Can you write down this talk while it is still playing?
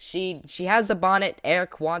she has a bonnet.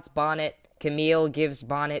 Eric wants bonnet. Camille gives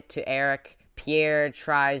bonnet to Eric. Pierre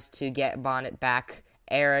tries to get bonnet back.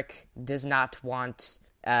 Eric does not want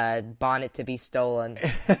bonnet to be stolen.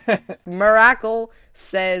 Miracle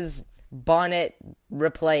says bonnet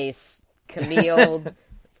replace. Camille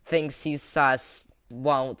thinks he's sus,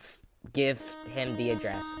 won't give him the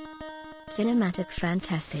address. Cinematic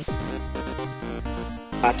Fantastic.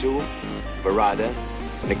 Atu, Barada,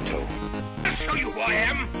 Nikto. I'll show you who I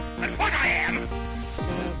am and what I am.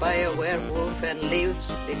 By a werewolf and lives,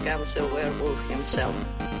 becomes a werewolf himself.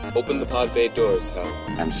 Open the pod bay doors, Hal.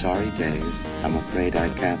 I'm sorry, Dave. I'm afraid I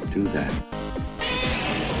can't do that.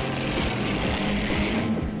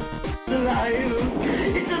 It's alive!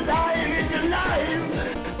 It's alive! It's alive!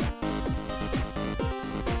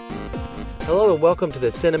 Hello and welcome to the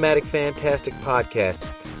Cinematic Fantastic Podcast.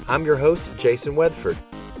 I'm your host, Jason Weatherford.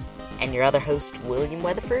 And your other host, William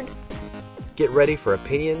Weatherford. Get ready for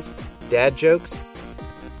opinions, dad jokes,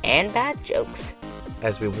 and bad jokes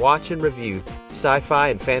as we watch and review sci-fi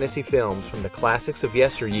and fantasy films from the classics of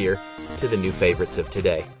yesteryear to the new favorites of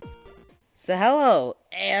today. So hello,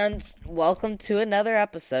 and welcome to another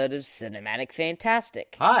episode of Cinematic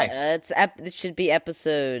Fantastic. Hi. This should be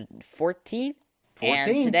episode 14.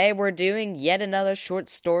 14. And today we're doing yet another short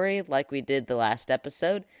story like we did the last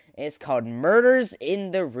episode. It's called Murders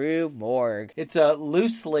in the Rue Morgue. It's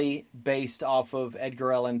loosely based off of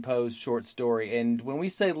Edgar Allan Poe's short story, and when we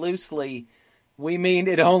say loosely, we mean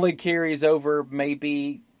it only carries over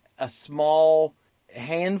maybe a small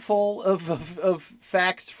handful of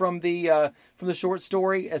facts from the short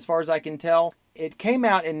story, as far as I can tell. It came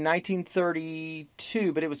out in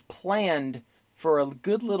 1932, but it was planned for a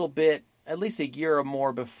good little bit, at least a year or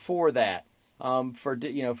more before that, for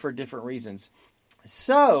different reasons.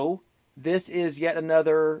 So, this is yet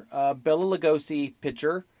another Bela Lugosi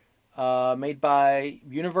picture, made by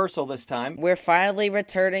Universal this time. We're finally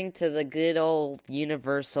returning to the good old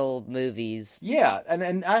Universal movies. Yeah,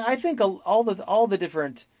 and I think all the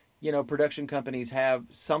different production companies have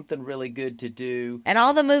something really good to do. And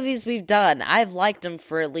all the movies we've done, I've liked them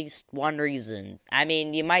for at least one reason. I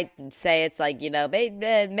mean, you might say it's like,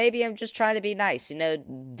 maybe I'm just trying to be nice,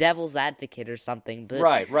 devil's advocate or something. But,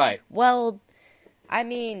 right. Well, I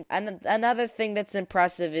mean, another thing that's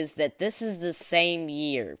impressive is that this is the same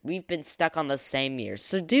year. We've been stuck on the same year.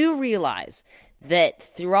 So do realize that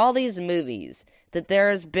through all these movies, that there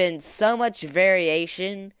has been so much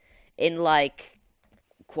variation in,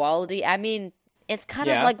 quality. I mean, it's kind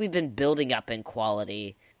of like we've been building up in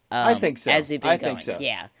quality. I think so. As we've been going. Think so.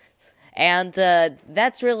 Yeah. And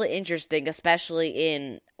that's really interesting, especially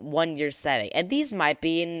in 1 year setting. And these might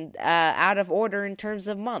be in out of order in terms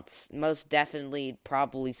of months. Most definitely,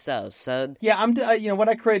 probably so. So yeah, when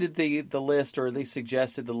I created the list, or at least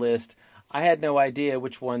suggested the list, I had no idea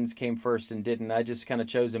which ones came first and didn't. I just kind of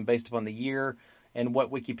chose them based upon the year and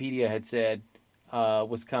what Wikipedia had said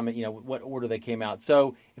was coming. What order they came out.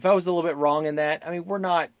 So if I was a little bit wrong in that, I mean, we're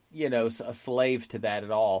not a slave to that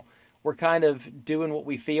at all. We're kind of doing what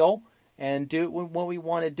we feel and do what we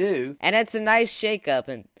want to do. And it's a nice shakeup,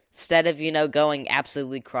 instead of, going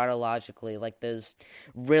absolutely chronologically, like those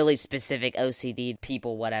really specific OCD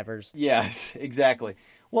people whatevers. Yes, exactly.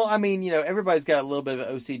 Well, I mean, everybody's got a little bit of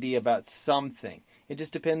OCD about something. It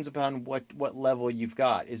just depends upon what level you've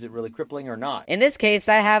got. Is it really crippling or not? In this case,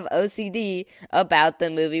 I have OCD about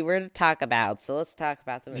the movie we're going to talk about. So let's talk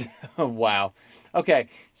about the movie. Wow. Okay,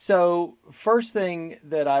 so first thing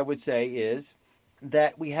that I would say is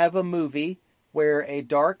that we have a movie where a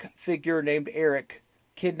dark figure named Eric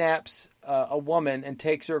kidnaps a woman and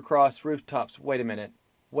takes her across rooftops. Wait a minute,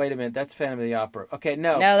 that's Phantom of the Opera. Okay,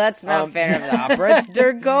 no. No, that's not Phantom of the Opera. It's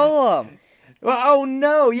Der Golem. Well, oh,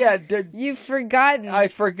 no, yeah. You've forgotten. I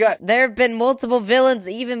forgot. There have been multiple villains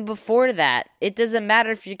even before that. It doesn't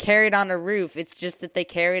matter if you carried on a roof. It's just that they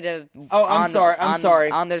carried I'm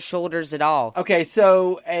sorry. On their shoulders at all. Okay,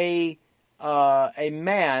 so a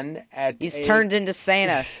man at He's turned into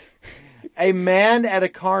Santa. A man at a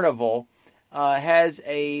carnival has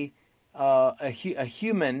a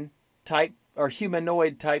human type or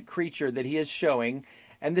humanoid type creature that he is showing,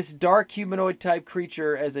 and this dark humanoid type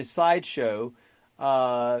creature, as a sideshow,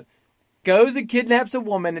 goes and kidnaps a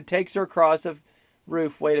woman and takes her across a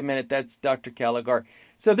roof. Wait a minute, that's Dr. Caligar.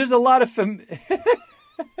 So there's a lot of thing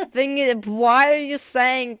is, why are you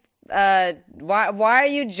saying? Why are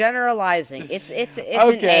you generalizing? It's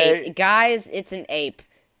okay. An ape, guys. It's an ape.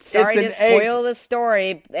 Sorry to spoil the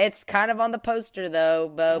story. It's kind of on the poster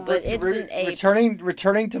though, but it's an ape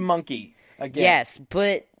returning to monkey again. Yes,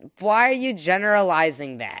 but why are you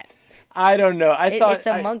generalizing that? I don't know. It's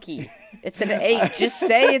a monkey. It's an ape. Just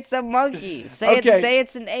say it's a monkey. Say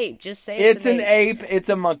it's an ape. Just say it's an ape. It's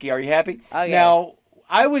a monkey. Are you happy? Okay. Now,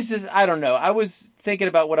 I don't know. I was thinking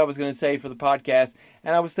about what I was going to say for the podcast,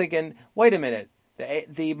 and I was thinking, wait a minute.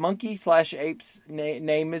 The monkey/ape's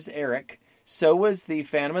name is Eric. So was the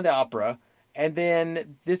Phantom of the Opera. And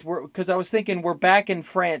then because I was thinking we're back in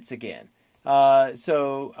France again.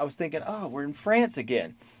 So I was thinking, we're in France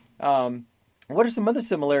again. What are some other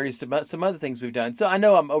similarities to some other things we've done? So I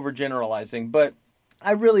know I'm overgeneralizing, but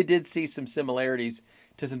I really did see some similarities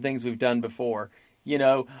to some things we've done before. You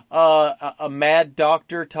know, a mad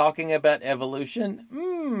doctor talking about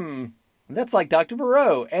evolution. That's like Dr.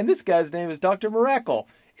 Moreau. And this guy's name is Dr. Miracle.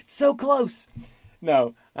 It's so close.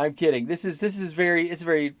 No, I'm kidding. It's very,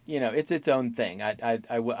 it's its own thing.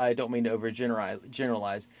 I don't mean to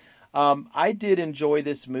overgeneralize. I did enjoy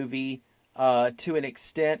this movie to an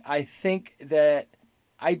extent. I think that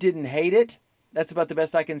I didn't hate it. That's about the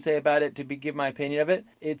best I can say about it to give my opinion of it.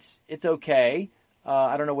 It's okay.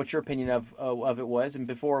 I don't know what your opinion of it was. And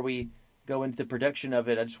before we go into the production of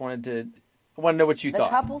it, I just wanted to know what you thought.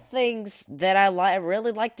 A couple things that I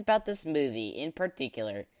really liked about this movie in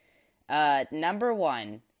particular. Number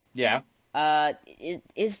one. Yeah.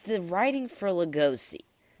 Is the writing for Lugosi.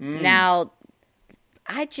 Now,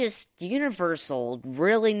 Universal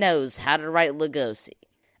really knows how to write Lugosi.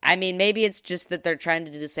 I mean, maybe it's just that they're trying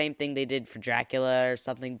to do the same thing they did for Dracula or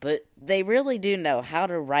something, but they really do know how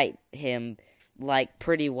to write him, like,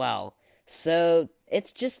 pretty well. So,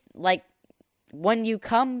 it's just, like, when you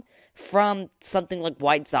come from something like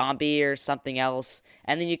White Zombie or something else,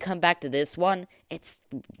 and then you come back to this one, it's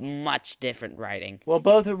much different writing. Well,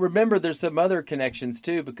 remember there's some other connections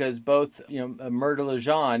too, because both, Murder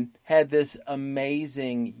Lejeune had this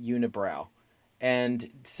amazing unibrow, and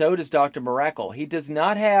so does Dr. Miracle. He does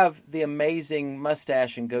not have the amazing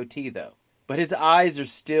mustache and goatee though, but his eyes are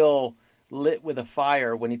still lit with a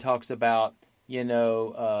fire when he talks about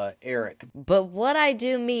Eric. But what I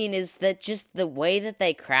do mean is that just the way that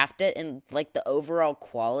they craft it and like the overall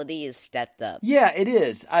quality is stepped up. Yeah, it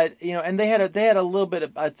is. And they had a little bit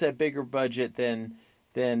of, I'd say, bigger budget than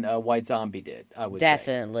White Zombie did. I would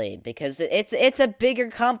definitely say. Because it's a bigger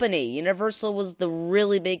company. Universal was the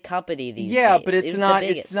really big company these days. Yeah, but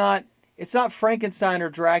it's not Frankenstein or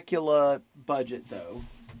Dracula budget though.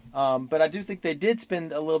 But I do think they did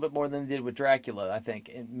spend a little bit more than they did with Dracula, I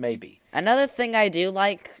think, maybe. Another thing I do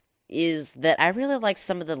like is that I really like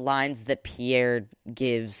some of the lines that Pierre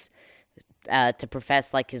gives to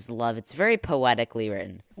profess, like, his love. It's very poetically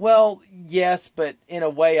written. Well, yes, but in a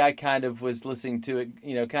way I kind of was listening to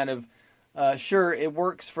it, sure, it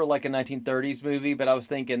works for, like, a 1930s movie, but I was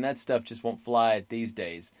thinking that stuff just won't fly these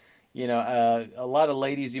days. A lot of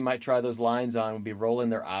ladies you might try those lines on would be rolling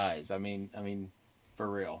their eyes. I mean... For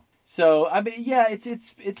real. So, yeah,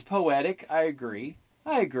 it's poetic. I agree.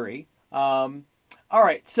 All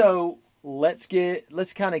right, so let's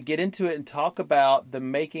kind of get into it and talk about the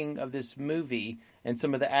making of this movie and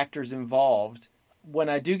some of the actors involved. When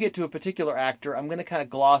I do get to a particular actor, I'm going to kind of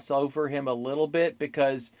gloss over him a little bit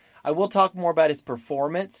because I will talk more about his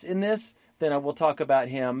performance in this than I will talk about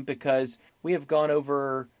him, because we have gone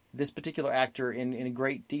over this particular actor in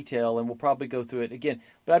great detail, and we'll probably go through it again.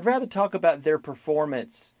 But I'd rather talk about their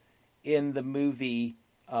performance in the movie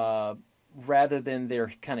rather than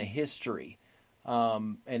their kind of history.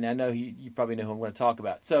 And I know you probably know who I'm going to talk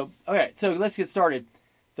about. So, okay, so let's get started.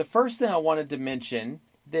 The first thing I wanted to mention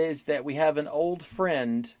is that we have an old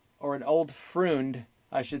friend, or an old Freund,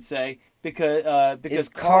 I should say, because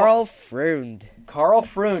Carl Freund. Carl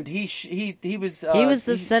Freund, he was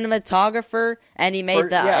the cinematographer, and he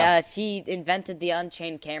made he invented the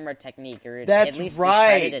unchained camera technique, or that's at least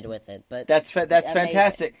right. he's credited with it. But that's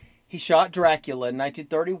fantastic. He shot Dracula in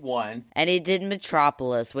 1931, and he did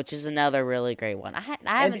Metropolis, which is another really great one. I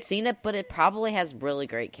haven't seen it, but it probably has really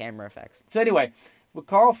great camera effects. So anyway, with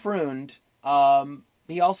Carl Freund,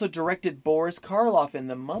 he also directed Boris Karloff in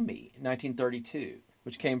The Mummy in 1932.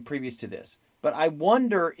 Which came previous to this. But I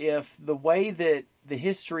wonder if the way that the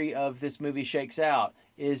history of this movie shakes out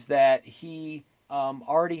is that he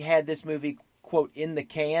already had this movie, quote, in the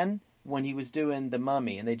can when he was doing The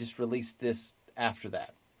Mummy, and they just released this after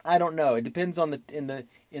that. I don't know. It depends on the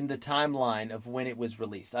timeline of when it was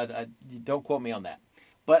released. I don't quote me on that.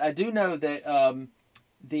 But I do know that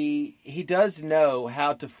he does know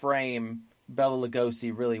how to frame Bela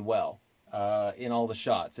Lugosi really well. In all the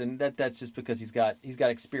shots, and that's just because he's got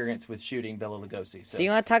experience with shooting Bela Lugosi. So you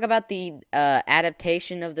want to talk about the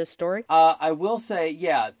adaptation of this story? I will say,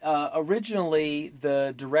 yeah. Originally,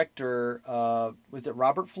 the director was it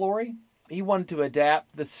Robert Florey? he wanted to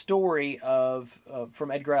adapt the story of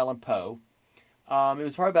from Edgar Allan Poe. It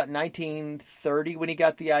was probably about 1930 when he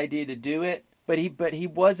got the idea to do it, but he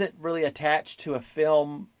wasn't really attached to a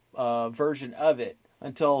film version of it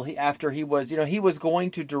until after he was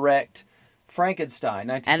going to direct Frankenstein,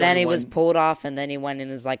 1931. And then he was pulled off, and then he went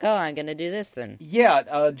and was like, "Oh, I'm going to do this then."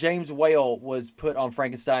 Yeah, James Whale was put on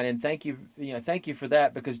Frankenstein, and thank you for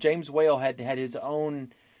that, because James Whale had his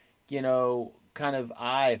own, kind of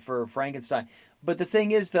eye for Frankenstein. But the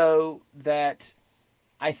thing is, though, that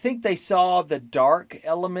I think they saw the dark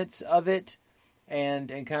elements of it and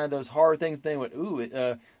kind of those horror things. They went,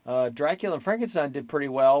 ooh, Dracula and Frankenstein did pretty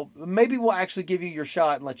well. Maybe we'll actually give you your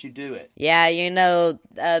shot and let you do it. Yeah,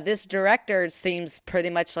 this director seems pretty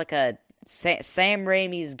much like a Sam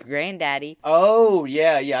Raimi's granddaddy. Oh,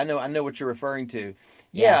 yeah, I know what you're referring to.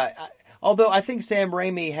 Yeah, although I think Sam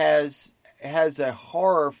Raimi has a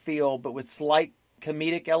horror feel, but with slight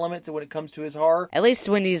comedic elements when it comes to his horror. At least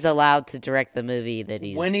when he's allowed to direct the movie that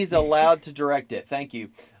he's... When he's allowed to direct it. Thank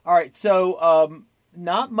you. All right, so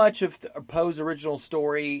not much of Poe's original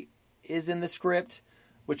story is in the script,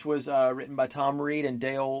 which was written by Tom Reed and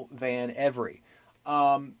Dale Van Every.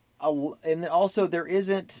 And also there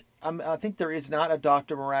isn't... I think there is not a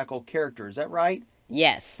Dr. Miracle character. Is that right?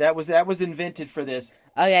 Yes. That was invented for this.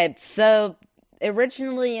 Okay, so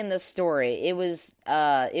originally in the story, it was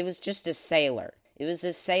just a sailor. It was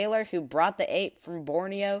a sailor who brought the ape from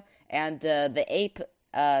Borneo, and the ape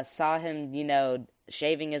saw him,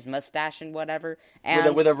 shaving his mustache and whatever.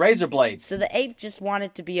 And with a razor blade. So the ape just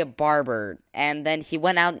wanted to be a barber, and then he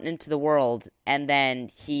went out into the world, and then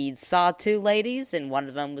he saw two ladies, and one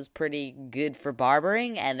of them was pretty good for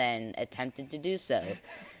barbering, and then attempted to do so,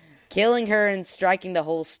 killing her and striking the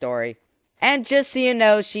whole story. And just so you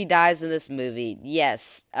know, she dies in this movie.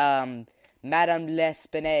 Yes, Madame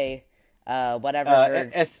L'Espinay.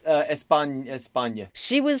 España.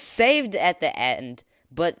 She was saved at the end,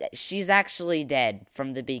 but she's actually dead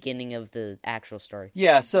from the beginning of the actual story.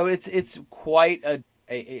 Yeah, so it's quite a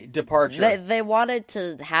departure. They wanted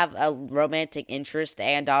to have a romantic interest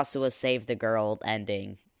and also a save the girl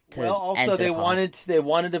ending. Also they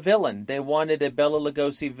wanted a villain. They wanted a Bela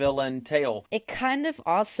Lugosi villain tale. It kind of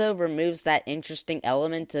also removes that interesting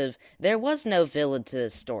element of there was no villain to the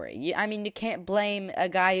story. You can't blame a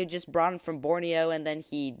guy who just brought him from Borneo and then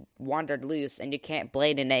he wandered loose, and you can't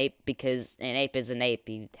blame an ape because an ape is an ape.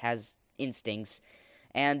 He has instincts.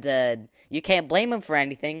 And you can't blame him for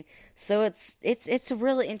anything. So it's a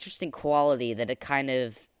really interesting quality that it kind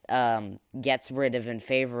of gets rid of in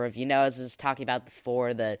favor of, as I was talking about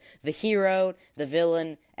before, the hero, the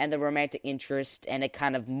villain, and the romantic interest, and it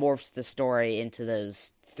kind of morphs the story into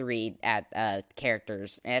those three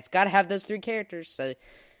characters, and it's got to have those three characters. So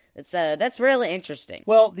that's really interesting.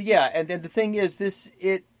 Well, yeah, and then the thing is,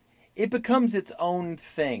 it becomes its own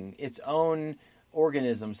thing, its own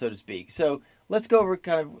organism, so to speak. So let's go over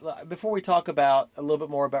kind of, before we talk about a little bit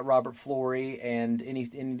more about Robert Florey and any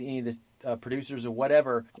of the producers or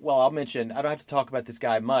whatever. Well, I'll mention, I don't have to talk about this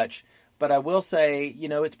guy much, but I will say,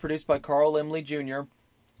 it's produced by Carl Laemmle Jr.,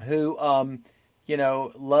 who,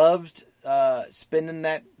 loved spending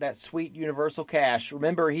that sweet Universal cash.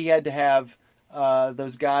 Remember, he had to have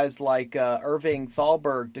those guys like Irving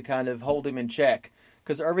Thalberg to kind of hold him in check,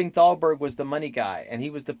 because Irving Thalberg was the money guy, and he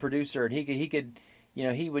was the producer, and he could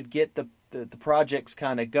he would get the projects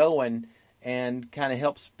kind of going and kind of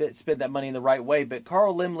help spend that money in the right way. But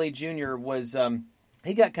Carl Laemmle Jr. was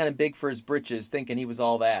he got kind of big for his britches, thinking he was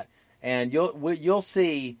all that, and you'll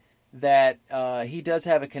see that he does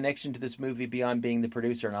have a connection to this movie beyond being the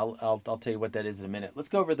producer, and I'll tell you what that is in a minute. Let's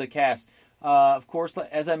go over the cast. Of course,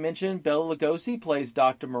 as I mentioned, Bela Lugosi plays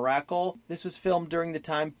Dr. Miracle. This was filmed during the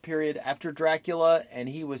time period after Dracula, and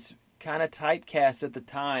he was kind of typecast at the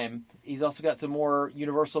time. He's also got some more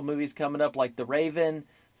Universal movies coming up, like The Raven,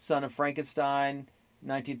 Son of Frankenstein,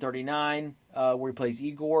 1939, where he plays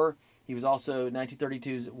Igor. He was also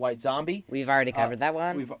 1932's White Zombie. We've already covered that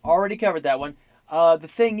one. We've already covered that one. The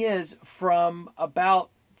thing is, from about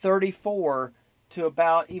 34 to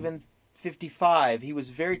about even 55, he was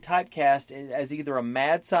very typecast as either a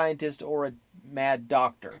mad scientist or a mad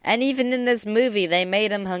doctor. And even in this movie, they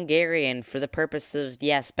made him Hungarian for the purpose of,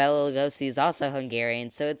 yes, Bela Lugosi is also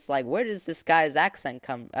Hungarian, so it's like, where does this guy's accent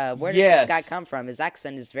come, where does this guy come from? His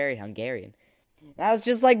accent is very Hungarian. And I was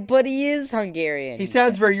just like, but he is Hungarian. He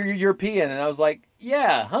sounds very European, and I was like,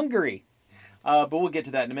 yeah, Hungary. But we'll get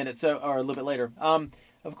to that in a minute, or a little bit later.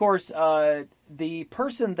 Of course, the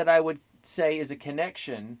person that I would say is a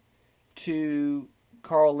connection to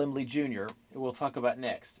Carl Laemmle Jr., we'll talk about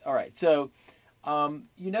next. All right, so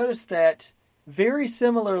you notice that very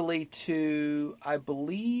similarly to, I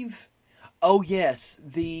believe, Oh yes,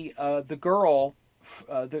 the girl,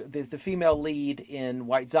 the female lead in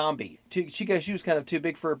White Zombie. She was kind of too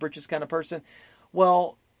big for her britches kind of person.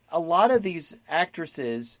 Well, a lot of these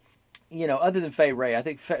actresses, other than Fay Wray, I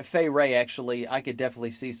think Fay Wray actually, I could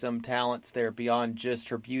definitely see some talents there beyond just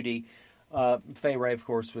her beauty. Fay Wray, of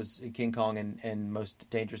course, was in King Kong and Most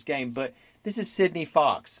Dangerous Game. But this is Sydney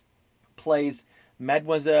Fox, plays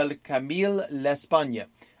Mademoiselle Camille L'Espagne.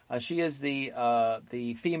 She is the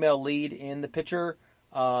female lead in the picture.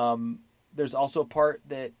 There's also a part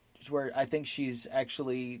where I think she's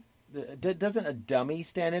actually... Doesn't a dummy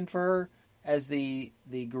stand in for her as the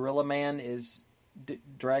gorilla man is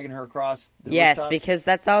dragging her across the rooftops? Because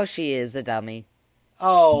that's all she is, a dummy.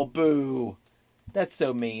 Oh, boo. That's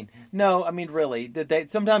so mean. No, I mean, really.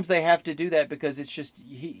 Sometimes they have to do that because it's just...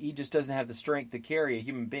 He just doesn't have the strength to carry a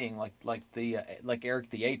human being like Eric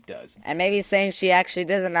the Ape does. And maybe saying she actually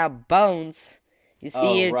doesn't have bones. You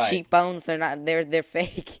see her cheekbones, they're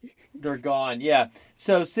fake. They're gone, yeah.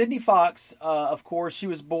 So Sydney Fox, of course, she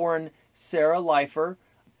was born Sarah Leifer.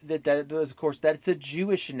 That was, of course, that's a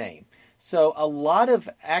Jewish name. So a lot of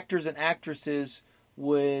actors and actresses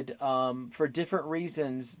would, for different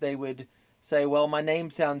reasons, they would say, well, my name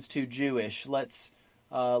sounds too Jewish. Let's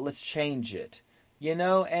change it.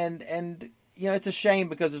 And it's a shame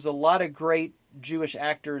because there's a lot of great Jewish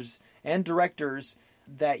actors and directors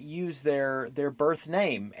that use their birth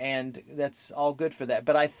name, and that's all good for that.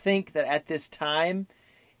 But I think that at this time,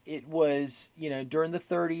 it was, during the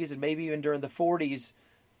 30s and maybe even during the 40s,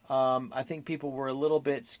 I think people were a little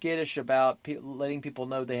bit skittish about letting people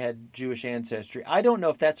know they had Jewish ancestry. I don't know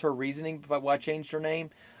if that's her reasoning why she changed her name.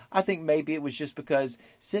 I think maybe it was just because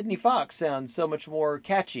Sydney Fox sounds so much more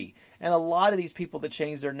catchy. And a lot of these people that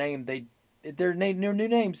change their name, their new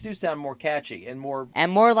names do sound more catchy and more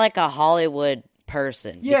like a Hollywood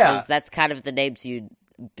person. Yeah. Because that's kind of the names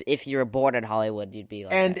if you were born in Hollywood, you'd be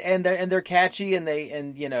like that. And they're catchy and they're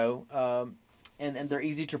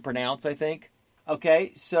easy to pronounce, I think.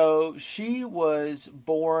 Okay, so she was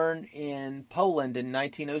born in Poland in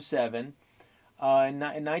 1907. In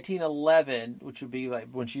 1911, which would be like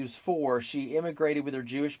when she was 4, she immigrated with her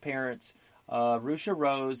Jewish parents, Rusha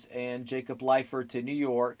Rose and Jacob Leifer, to New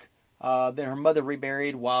York. Then her mother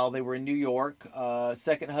remarried while they were in New York.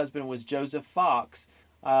 Second husband was Joseph Fox.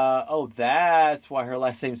 That's why her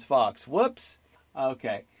last name's Fox. Whoops.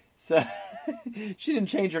 Okay, so she didn't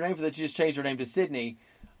change her name for that. She just changed her name to Sydney.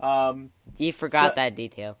 You forgot that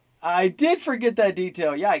detail. I did forget that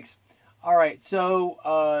detail. Yikes. All right,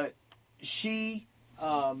 so she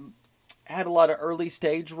had a lot of early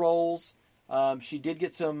stage roles. She did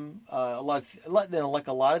get like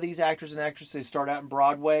a lot of these actors and actresses, they start out in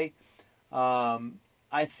Broadway.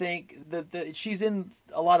 I think that she's in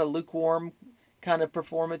a lot of lukewarm kind of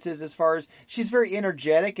performances as far as she's very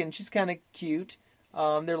energetic and she's kind of cute.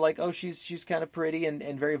 They're like, oh, she's kind of pretty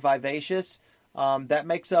and very vivacious. That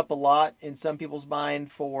makes up a lot in some people's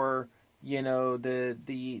mind for,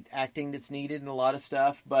 the acting that's needed and a lot of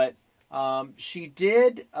stuff. But she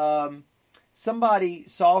did... somebody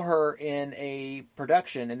saw her in a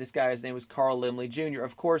production, and this guy's name was Carl Laemmle Jr.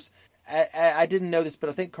 Of course, I didn't know this, but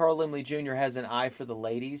I think Carl Laemmle Jr. has an eye for the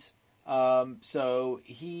ladies. So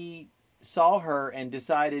he saw her and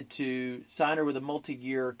decided to sign her with a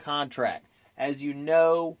multi-year contract. As you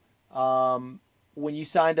know, when you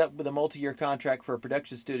signed up with a multi-year contract for a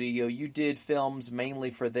production studio, you did films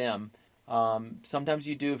mainly for them. Sometimes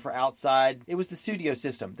you do it for outside. It was the studio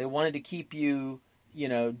system. They wanted to keep you,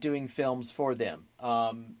 doing films for them.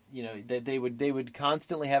 They would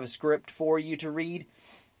constantly have a script for you to read.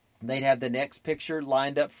 They'd have the next picture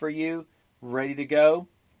lined up for you, ready to go.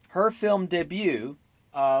 Her film debut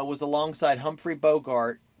was alongside Humphrey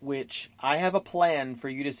Bogart, which I have a plan for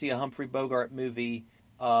you to see a Humphrey Bogart movie,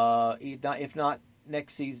 if not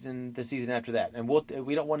next season, the season after that. And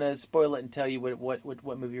we don't want to spoil it and tell you what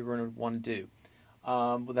movie you're going to want to do.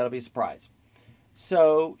 That'll be a surprise.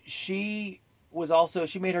 So she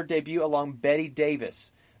made her debut along Bette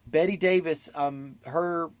Davis. Bette Davis,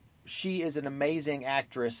 she is an amazing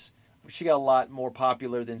actress. She got a lot more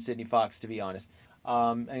popular than Sydney Fox, to be honest,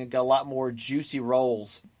 and got a lot more juicy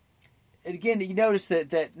roles. And again, you notice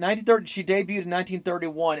that 1930 she debuted in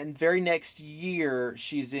 1931, and very next year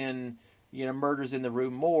she's in Murders in the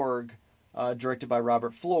Rue Morgue, directed by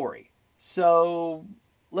Robert Florey. So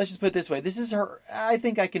let's just put it this way. This is her... I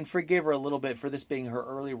think I can forgive her a little bit for this being her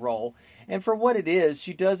early role. And for what it is,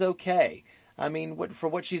 she does okay. I mean, for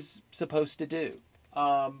what she's supposed to do.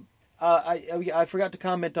 I forgot to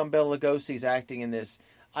comment on Bela Lugosi's acting in this.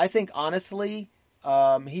 I think, honestly,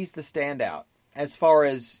 he's the standout. As far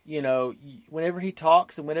as, whenever he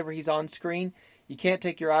talks and whenever he's on screen, you can't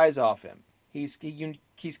take your eyes off him. He's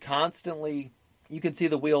constantly, you can see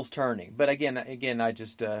the wheels turning. But again, I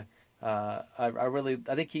just I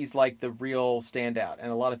think he's like the real standout,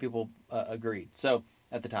 and a lot of people agreed. So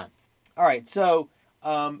at the time, all right. So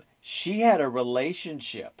she had a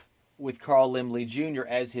relationship with Carl Laemmle Jr.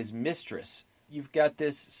 as his mistress. You've got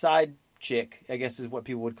this side chick, I guess is what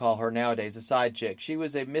people would call her nowadays, a side chick. She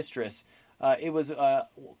was a mistress. It was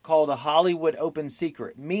called a Hollywood open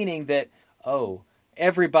secret, meaning that,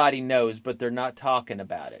 everybody knows, but they're not talking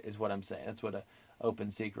about it, is what I'm saying. That's what an open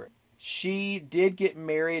secret. She did get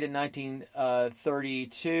married in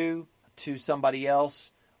 1932 to somebody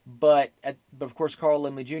else, but of course Carl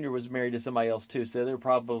Laemmle Jr. was married to somebody else too, so they're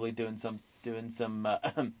probably doing some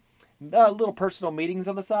little personal meetings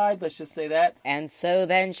on the side. Let's just say that. And so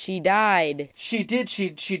then she died. She did.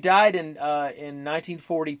 She died in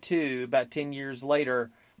 1942, about 10 years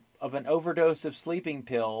later, of an overdose of sleeping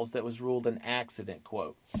pills that was ruled an accident,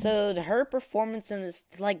 quote. So her performance in this,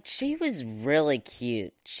 like, she was really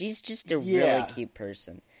cute. She's just a really cute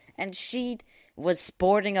person. And she was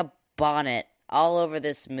sporting a bonnet all over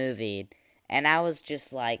this movie. And I was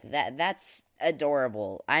just like, that's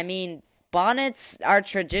adorable. I mean, bonnets are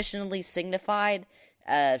traditionally signified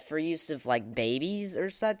for use of, like, babies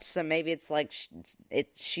or such. So maybe it's like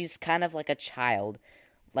she's kind of like a child.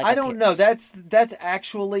 Like I don't know. That's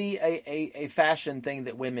actually a fashion thing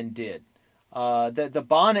that women did. The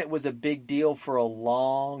bonnet was a big deal for a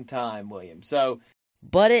long time, William.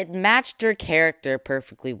 But it matched her character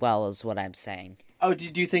perfectly well, is what I'm saying. Oh,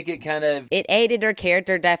 do you think it kind of... It aided her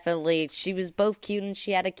character, definitely. She was both cute, and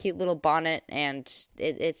she had a cute little bonnet, and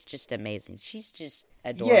it's just amazing. She's just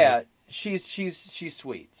adorable. Yeah, she's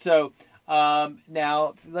sweet. So,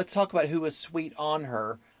 now, let's talk about who was sweet on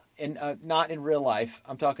her. And not in real life.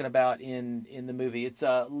 I'm talking about in the movie. It's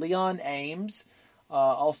Leon Ames.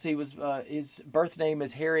 Also, he was his birth name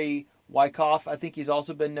is Harry Wyckoff. I think he's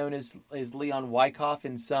also been known as Leon Wyckoff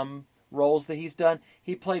in some roles that he's done.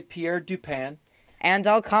 He played Pierre Dupin. And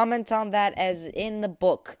I'll comment on that as in the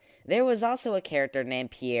book. There was also a character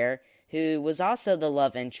named Pierre who was also the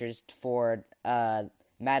love interest for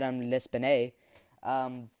Madame L'Espanaye.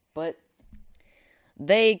 But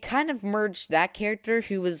they kind of merged that character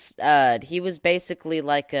who was he was basically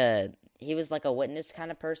like a witness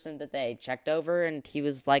kind of person that they checked over, and he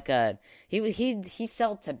was like he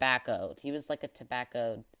sold tobacco. He was like a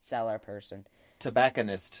tobacco seller person.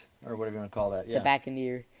 Tobacconist, or whatever you want to call that. Yeah.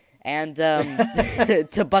 Tobacconeer. And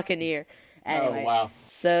to Buccaneer. Anyway, oh wow.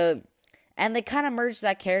 So, and they kind of merged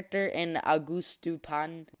that character in Auguste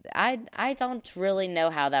Dupin. I don't really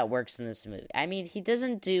know how that works in this movie. I mean, he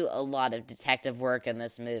doesn't do a lot of detective work in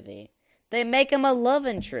this movie. They make him a love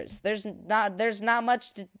interest. There's not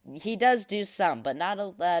much. He does do some, but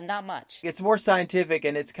not much. It's more scientific,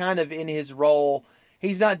 and it's kind of in his role.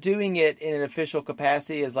 He's not doing it in an official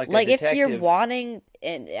capacity as like a detective. If you're wanting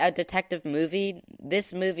a detective movie,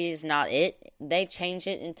 this movie is not it. They change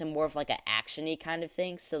it into more of like an action-y kind of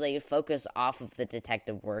thing, so they focus off of the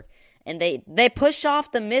detective work. And they push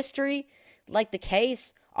off the mystery, like the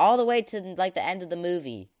case, all the way to like the end of the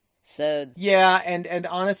movie. So yeah, and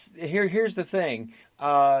here's the thing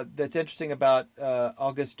that's interesting about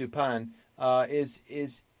Auguste Dupin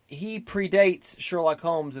is he predates Sherlock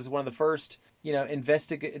Holmes as one of the first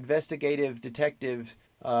investigative detective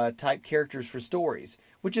type characters for stories,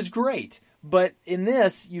 which is great. But in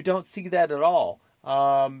this, you don't see that at all.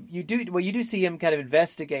 You do see him kind of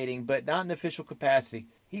investigating, but not in official capacity.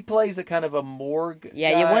 He plays a kind of a morgue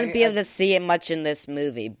Yeah, guy. you wouldn't be able to see it much in this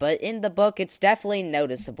movie, but in the book, it's definitely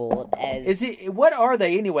noticeable. What are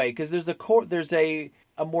they anyway? Because there's a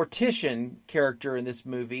mortician character in this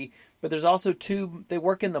movie, but there's also two. They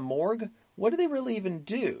work in the morgue. What do they really even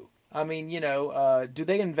do? I mean, do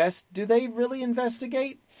they really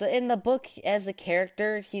investigate? So in the book, as a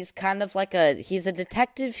character, he's kind of like he's a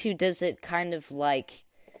detective who does it kind of like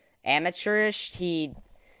amateurish.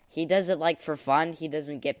 He does it like for fun. He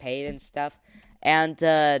doesn't get paid and stuff. And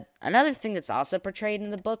another thing that's also portrayed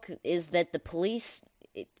in the book is that the police,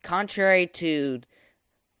 contrary to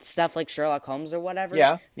stuff like Sherlock Holmes or whatever,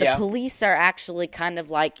 the police are actually kind of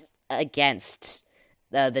like against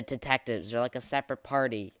the detectives, or like a separate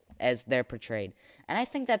party as they're portrayed. And I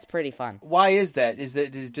think that's pretty fun. Why is that?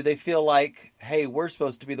 Do they feel like, hey, we're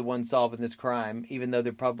supposed to be the ones solving this crime, even though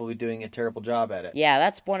they're probably doing a terrible job at it? Yeah,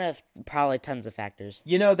 that's one of probably tons of factors.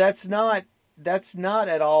 That's not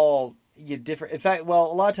at all different. In fact, a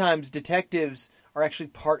lot of times detectives are actually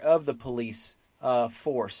part of the police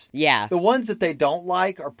force. Yeah. The ones that they don't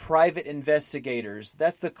like are private investigators.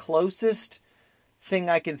 That's the closest thing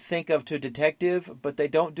I can think of to a detective, but they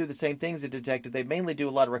don't do the same things as a detective. They mainly do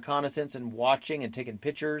a lot of reconnaissance and watching and taking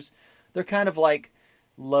pictures. They're kind of like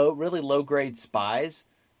really low grade spies.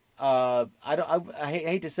 I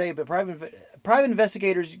hate to say it, but private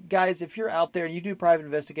investigators, guys, if you're out there and you do private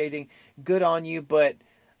investigating, good on you. But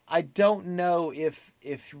I don't know if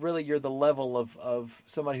really you're the level of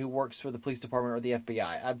somebody who works for the police department or the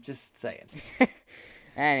FBI. I'm just saying.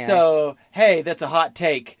 Anyway. So, hey, that's a hot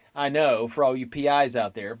take, I know, for all you PIs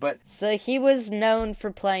out there. But So he was known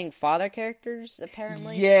for playing father characters,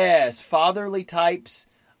 apparently? yes, fatherly types.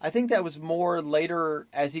 I think that was more later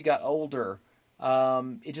as he got older.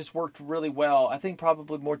 It just worked really well. I think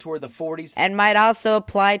probably more toward the 40s. And might also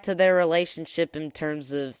apply to their relationship in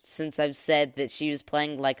terms of, since I've said that she was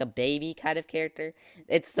playing like a baby kind of character,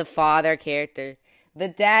 it's the father character. The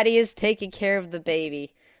daddy is taking care of the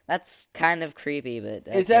baby. That's kind of creepy, but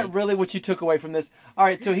okay. Is that really what you took away from this? All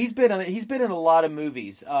right, so he's been in a lot of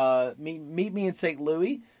movies. Meet Me in St.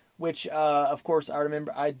 Louis, which of course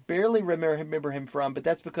I barely remember him from, but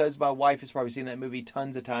that's because my wife has probably seen that movie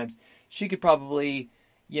tons of times. She could probably,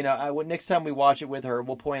 next time we watch it with her,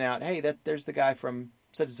 we'll point out, hey, there's the guy from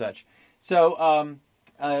such and such. So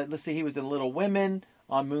let's see, he was in Little Women,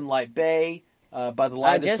 on Moonlight Bay. By the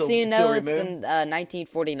light of just the so you know, silvery it's moon. the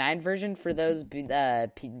 1949 version for those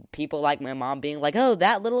people like my mom being like, "Oh,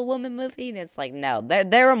 that Little Woman movie," and it's like, no,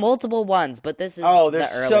 there are multiple ones, but this is there's the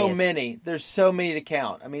so earliest. many. There's so many to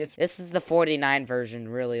count. I mean, This is the 49 version,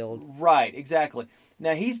 really old. Right, exactly.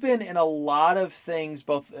 Now he's been in a lot of things,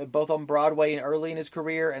 both on Broadway and early in his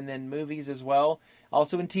career, and then movies as well.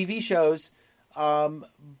 Also in TV shows,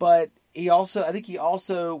 but I think he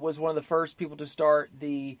also was one of the first people to start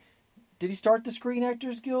the. Did he start the Screen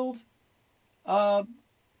Actors Guild?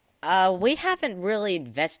 We haven't really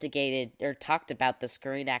investigated or talked about the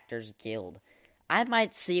Screen Actors Guild. I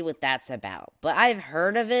might see what that's about, but I've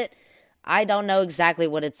heard of it. I don't know exactly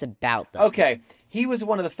what it's about, though. Okay, he was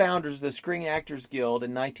one of the founders of the Screen Actors Guild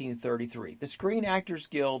in 1933. The Screen Actors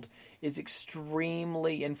Guild is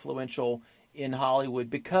extremely influential in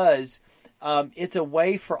Hollywood because it's a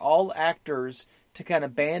way for all actors to kind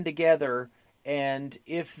of band together. And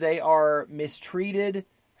if they are mistreated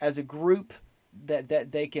as a group,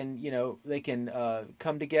 that they can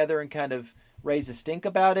come together and kind of raise a stink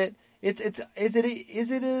about it. Is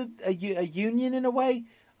it a union in a way?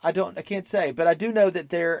 I can't say, but I do know that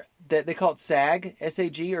they call it SAG,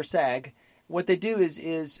 SAG or SAG. What they do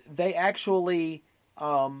is they actually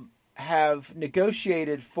have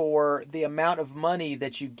negotiated for the amount of money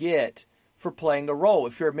that you get for playing a role.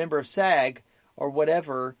 If you're a member of SAG or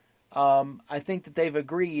whatever. I think that they've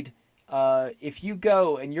agreed if you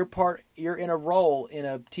go and you're in a role in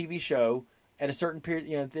a TV show at a certain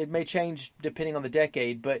period, it may change depending on the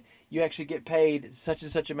decade, but you actually get paid such and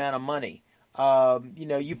such amount of money.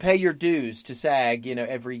 You pay your dues to SAG,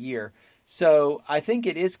 every year. So I think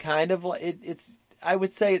it is kind of like I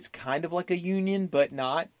would say it's kind of like a union, but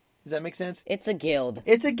not. Does that make sense? It's a guild.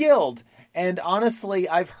 It's a guild, and honestly,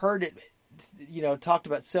 I've heard it. Talked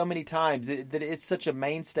about so many times that it's such a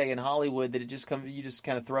mainstay in Hollywood that you just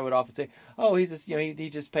kind of throw it off and say, oh, he's just, he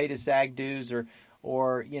just paid his SAG dues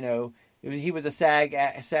or he was a SAG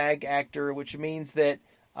actor, which means that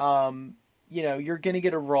you're going to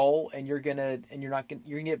get a role and you're going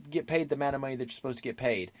to get paid the amount of money that you're supposed to get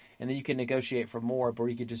paid, and then you can negotiate for more, or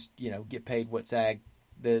you could just get paid what SAG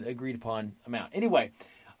the agreed upon amount. Anyway,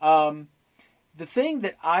 the thing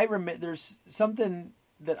that I remember, there's something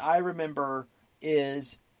that I remember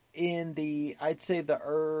is in the, I'd say not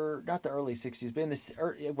the early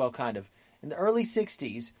 60s, but kind of. In the early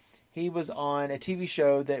 60s, he was on a TV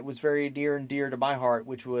show that was very near and dear to my heart,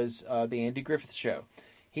 which was the Andy Griffith Show.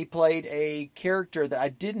 He played a character that I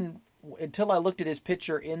didn't, until I looked at his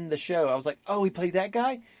picture in the show, I was like, oh, he played that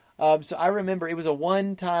guy? So I remember it was a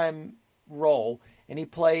one-time role, and he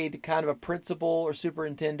played kind of a principal or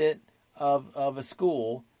superintendent of a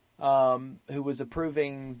school, who was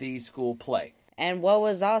approving the school play. And what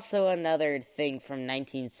was also another thing from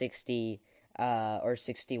 1960 or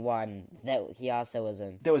 61 that he also was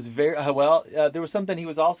in? That was there was something he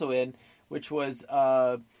was also in, which was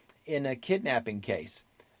in a kidnapping case.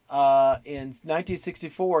 In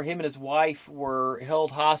 1964, him and his wife were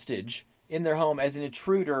held hostage in their home as an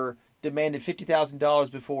intruder demanded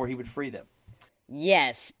 $50,000 before he would free them.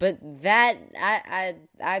 Yes, but that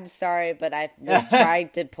I'm sorry, but I was trying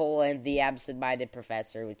to pull in the absent-minded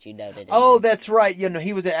professor, which you noted. Oh, that's right.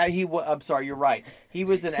 I'm sorry, you're right. He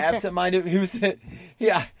was an absent-minded.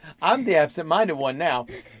 I'm the absent-minded one now.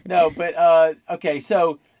 No, but okay.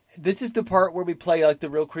 So this is the part where we play like the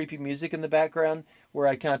real creepy music in the background.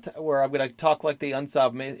 where where I'm going to talk like the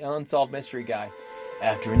unsolved mystery guy.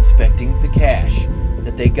 After inspecting the cash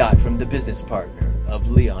that they got from the business partner of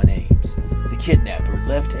Leon Ames, the kidnapper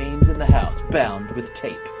left Ames in the house bound with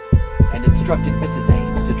tape and instructed Mrs.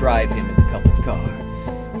 Ames to drive him in the couple's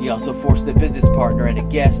car. He also forced the business partner and a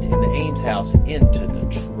guest in the Ames house into the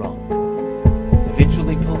trunk.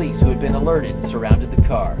 Eventually, police who had been alerted surrounded the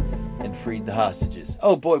car and freed the hostages.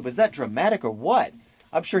 Oh boy, was that dramatic or what?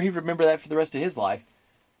 I'm sure he'd remember that for the rest of his life.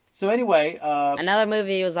 So anyway... another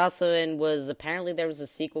movie he was also in was, apparently there was a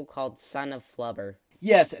sequel called Son of Flubber.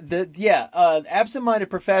 Yes, Absent-Minded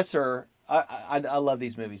Professor, I love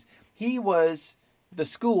these movies. He was the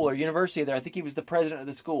school or university there, I think he was the president of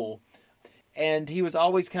the school, and he was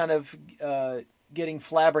always kind of getting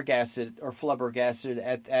flabbergasted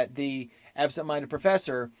at the absent-minded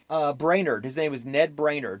professor, Brainerd. His name was Ned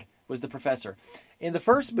Brainerd, was the professor. In the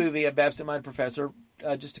first movie of Absent-Minded Professor,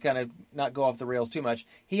 just to kind of not go off the rails too much,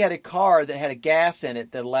 he had a car that had a gas in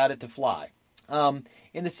it that allowed it to fly.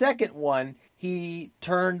 In the second one, he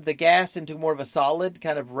turned the gas into more of a solid,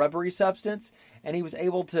 kind of rubbery substance, and he was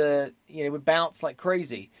able to, it would bounce like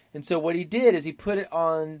crazy. And so what he did is he put it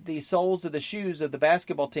on the soles of the shoes of the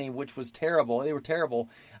basketball team, which was terrible. They were terrible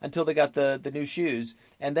until they got the new shoes,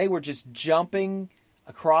 and they were just jumping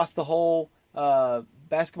across the whole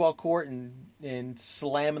basketball court and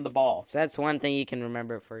slamming the ball. So that's one thing you can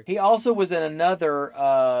remember for. He also was in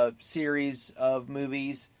another series of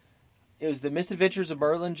movies. It was The Misadventures of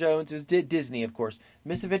Merlin Jones. It was Disney, of course.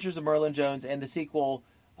 Misadventures of Merlin Jones and the sequel,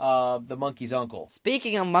 The Monkey's Uncle.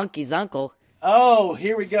 Speaking of Monkey's Uncle. Oh,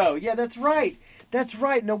 here we go. Yeah, that's right. That's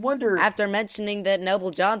right. No wonder. After mentioning that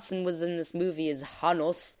Noble Johnson was in this movie as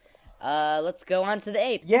Hanos, let's go on to the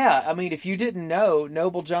ape. Yeah, I mean, if you didn't know,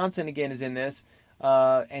 Noble Johnson, again, is in this.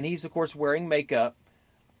 And he's, of course, wearing makeup.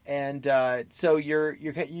 And so you're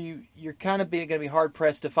kind of going to be hard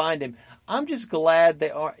pressed to find him. I'm just glad they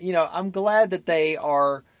are. I'm glad that they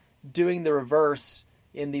are doing the reverse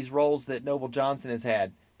in these roles that Noble Johnson has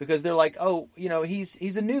had, because they're like, oh,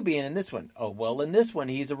 he's a Nubian in this one. Oh, well, in this one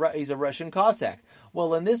he's a Russian Cossack.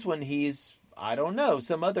 Well, in this one he's, I don't know,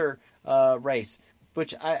 some other race,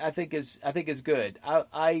 which I think is good.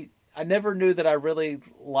 I never knew that I really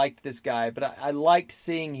liked this guy, but I liked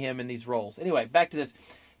seeing him in these roles. Anyway, back to this.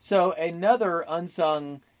 So another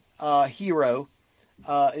unsung hero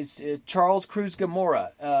is Charles Cruz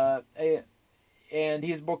Gamora, and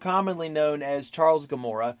he is more commonly known as Charles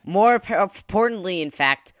Gamora. More importantly, in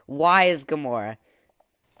fact, why is Gamora?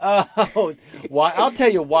 Oh, why? I'll tell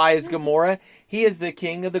you why is Gamora. He is the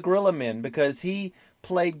king of the Gorilla Men because he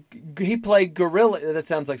played Gorilla. That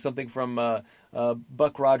sounds like something from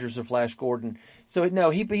Buck Rogers or Flash Gordon. So no,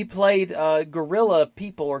 he played gorilla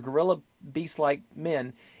people or gorilla beast-like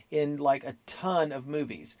men in like a ton of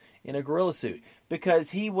movies in a gorilla suit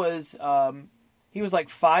because he was like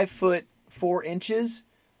 5'4",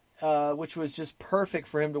 which was just perfect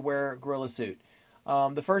for him to wear a gorilla suit.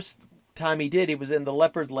 The first time he did, he was in The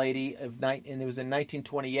Leopard Lady and it was in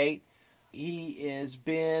 1928. He has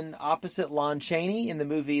been opposite Lon Chaney in the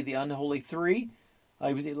movie The Unholy Three.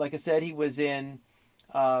 He was, like I said, he was in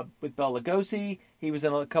with Bela Lugosi. He was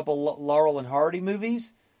in a couple Laurel and Hardy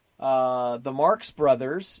movies. The Marx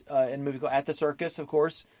Brothers in a movie called At the Circus, of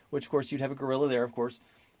course, which, of course, you'd have a gorilla there, of course.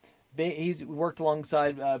 He's worked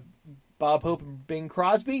alongside Bob Hope and Bing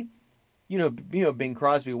Crosby. You know Bing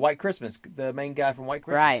Crosby, White Christmas, the main guy from White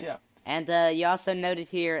Christmas. Right. Yeah. And you also noted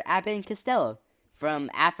here Abbott and Costello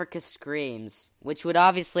from Africa Screams, which would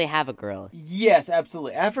obviously have a gorilla. Yes,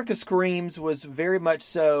 absolutely. Africa Screams was very much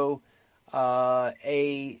so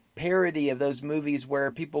a parody of those movies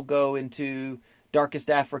where people go into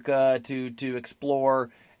darkest Africa to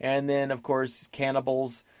explore, and then of course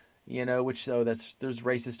cannibals, there's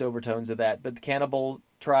racist overtones of that, but the cannibal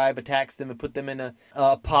tribe attacks them and put them in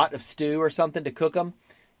a pot of stew or something to cook them.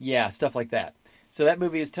 Yeah, stuff like that. So that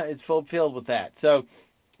movie is filled with that. So,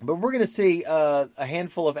 but we're going to see a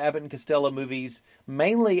handful of Abbott and Costello movies,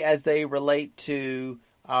 mainly as they relate to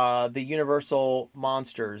the Universal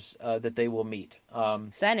monsters that they will meet. So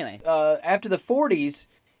anyway, after the 40s,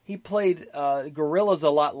 he played gorillas a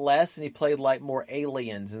lot less, and he played like more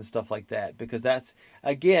aliens and stuff like that, because that's,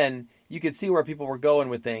 again, you could see where people were going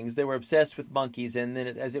with things. They were obsessed with monkeys, and then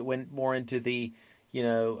as it went more into the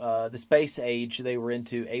the space age, they were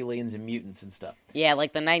into aliens and mutants and stuff. Yeah,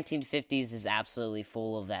 like the 1950s is absolutely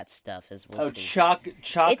full of that stuff as well. Oh,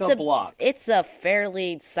 chock-a-block. It's a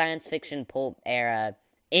fairly science fiction pulp era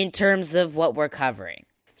in terms of what we're covering.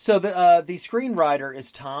 So the screenwriter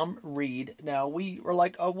is Tom Reed. Now we were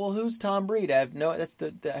like, oh well, who's Tom Reed? I have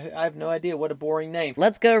no idea. What a boring name.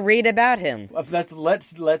 Let's go read about him.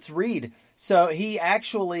 Let's read. So he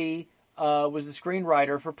actually was the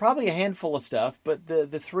screenwriter for probably a handful of stuff, but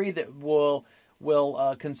the three that will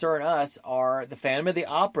concern us are The Phantom of the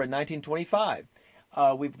Opera, 1925,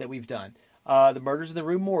 that we've done. The Murders in the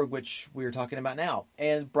Rue Morgue, which we are talking about now,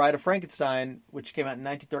 and Bride of Frankenstein, which came out in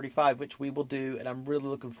 1935, which we will do, and I'm really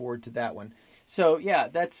looking forward to that one. So yeah,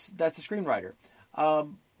 that's the screenwriter.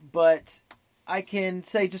 But I can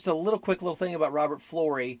say just a quick thing about Robert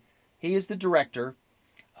Florey. He is the director.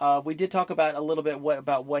 We did talk about a little bit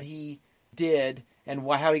about what he did and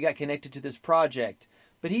how he got connected to this project.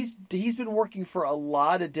 But he's been working for a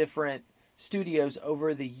lot of different studios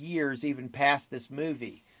over the years, even past this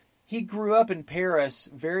movie. He grew up in Paris,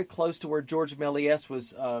 very close to where Georges Méliès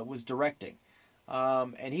was directing,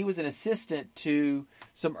 and he was an assistant to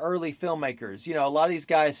some early filmmakers. You know, a lot of these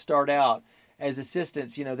guys start out as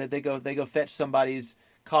assistants. You know, that they go fetch somebody's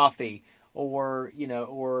coffee, or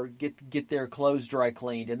get their clothes dry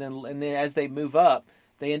cleaned, and then as they move up,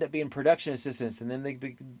 they end up being production assistants, and then they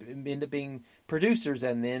end up being producers,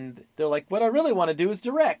 and then they're like, what I really want to do is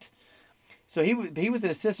direct. So he was an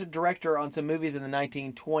assistant director on some movies in the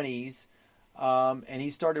 1920s, and he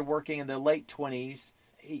started working in the late 20s.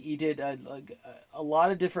 He did a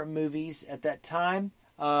lot of different movies at that time.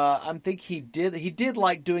 I think he did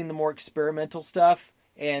like doing the more experimental stuff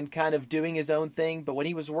and kind of doing his own thing. But when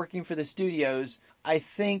he was working for the studios, I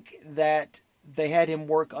think that they had him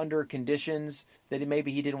work under conditions that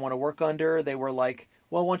maybe he didn't want to work under. They were like,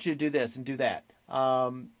 well, I want you to do this and do that.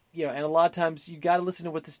 And a lot of times you got to listen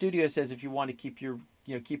to what the studio says if you want to keep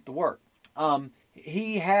keep the work.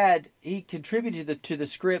 He contributed to the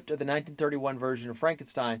script of the 1931 version of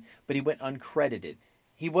Frankenstein, but he went uncredited.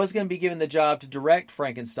 He was going to be given the job to direct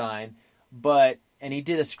Frankenstein, and he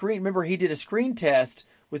did a screen test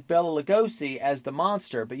with Bela Lugosi as the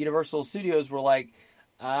monster, but Universal Studios were like,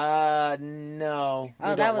 no,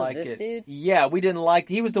 we don't like it. Dude? Yeah, we didn't like.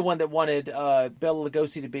 He was the one that wanted Bela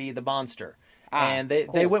Lugosi to be the monster. And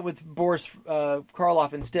they went with Boris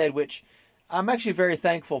Karloff instead, which I'm actually very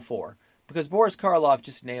thankful for, because Boris Karloff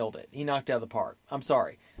just nailed it. He knocked it out of the park. I'm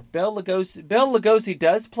sorry. Bela Lugosi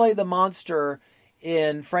does play the monster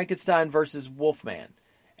in Frankenstein versus Wolfman,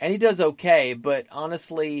 and he does okay, but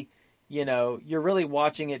honestly, you're really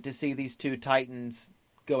watching it to see these two titans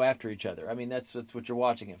go after each other. I mean, that's what you're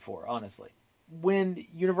watching it for, honestly. When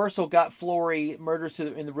Universal got Florey Murders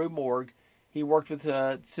in the Rue Morgue, he worked with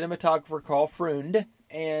cinematographer Carl Freund,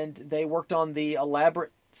 and they worked on the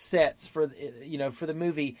elaborate sets for the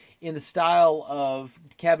movie in the style of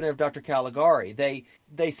Cabinet of Dr. Caligari.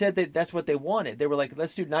 They said that that's what they wanted. They were like,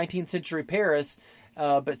 let's do 19th century Paris,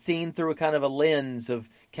 but seen through a kind of a lens of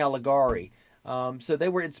Caligari. So they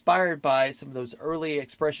were inspired by some of those early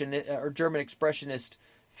German expressionist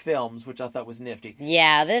films, which I thought was nifty.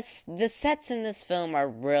 Yeah, the sets in this film are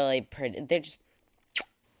really pretty. They're just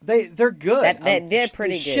they're good. They're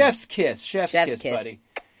pretty good. Chef's kiss, buddy.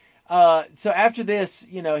 So after this,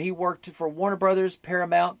 he worked for Warner Brothers,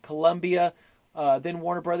 Paramount, Columbia, then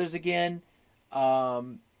Warner Brothers again.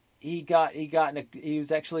 He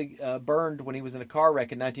was actually burned when he was in a car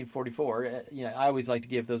wreck in 1944. I always like to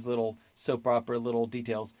give those little soap opera little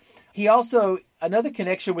details. He also, another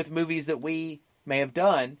connection with movies that we may have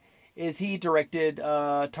done, is he directed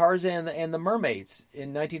Tarzan and the Mermaids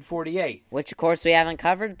in 1948. Which, of course, we haven't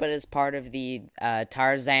covered, but is part of the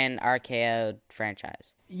Tarzan RKO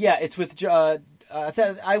franchise. Yeah, it's with...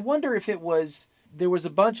 I wonder if there was a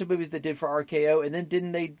bunch of movies that did for RKO, and then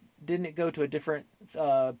didn't it go to a different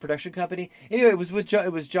production company? Anyway, it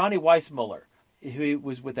was Johnny Weissmuller who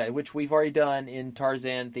was with that, which we've already done in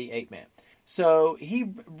Tarzan the Ape Man. So he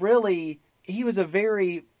was a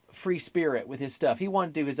very free spirit with his stuff. He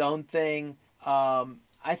wanted to do his own thing.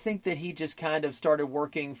 I think that he just kind of started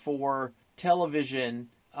working for television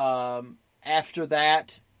after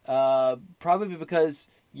that, probably because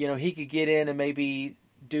he could get in and maybe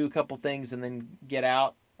do a couple things and then get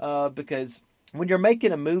out. Because when you're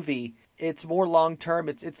making a movie, it's more long term.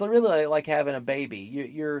 It's really like having a baby.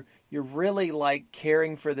 You're really like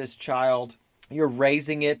caring for this child. You're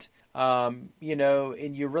raising it. And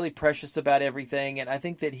you're really precious about everything. And I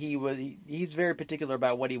think that he's very particular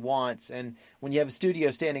about what he wants. And when you have a studio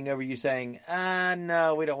standing over you saying,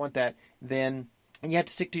 no, we don't want that, then you have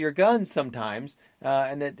to stick to your guns sometimes.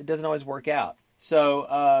 And that it doesn't always work out.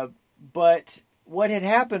 So, but what had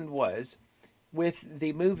happened was with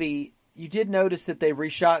the movie, you did notice that they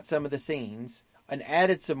reshot some of the scenes and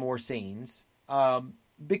added some more scenes,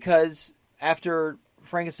 because after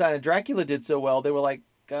Frankenstein and Dracula did so well, they were like,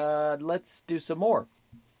 let's do some more.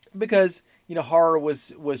 Because, horror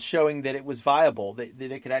was showing that it was viable, that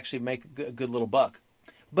it could actually make a good little buck.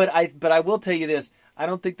 But I will tell you this, I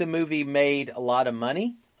don't think the movie made a lot of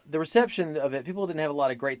money. The reception of it, people didn't have a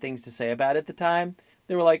lot of great things to say about it at the time.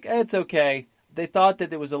 They were like, it's okay. They thought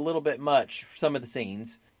that it was a little bit much for some of the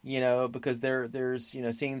scenes, because there's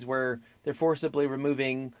scenes where they're forcibly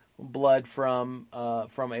removing blood from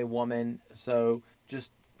a woman. So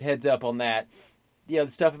just heads up on that. The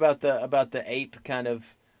stuff about the ape kind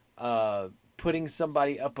of putting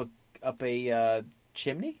somebody up a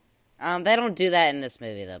chimney. They don't do that in this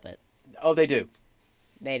movie though, but they do.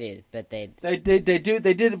 They do, but they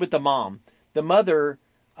did it with the mom. The mother,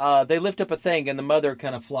 they lift up a thing and the mother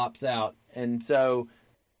kind of flops out, and so.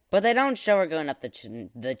 But they don't show her going up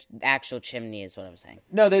the actual chimney, is what I'm saying.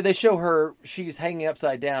 No, they show her. She's hanging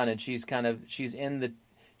upside down, and she's in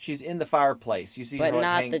the fireplace. You see, but her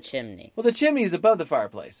not the chimney. Well, the chimney is above the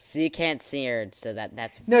fireplace, so you can't see her. So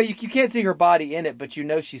that's no, you can't see her body in it, but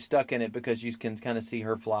she's stuck in it because you can kind of see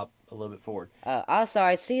her flop a little bit forward. Also,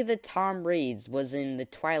 I see that Tom Reed's was in the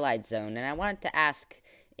Twilight Zone, and I wanted to ask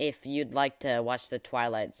if you'd like to watch the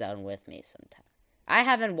Twilight Zone with me sometime. I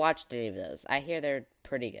haven't watched any of those. I hear they're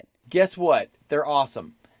pretty good. Guess what? They're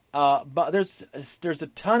awesome. But there's a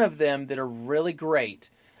ton of them that are really great,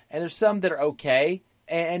 and there's some that are okay.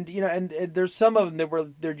 And there's some of them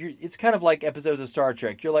that it's kind of like episodes of Star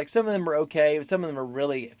Trek. You're like, some of them are okay, some of them are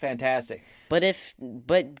really fantastic. But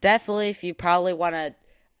definitely if you probably want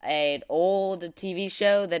an old TV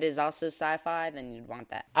show that is also sci-fi, then you'd want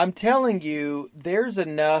that. I'm telling you, there's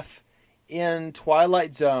enough in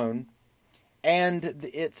Twilight Zone, and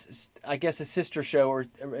it's, I guess, a sister show, or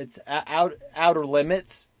it's Outer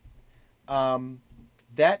Limits.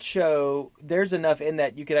 That show, there's enough in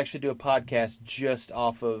that you could actually do a podcast just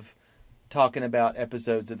off of talking about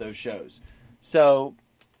episodes of those shows. So,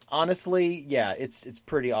 honestly, yeah, it's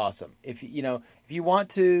pretty awesome. If you want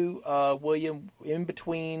to, William, in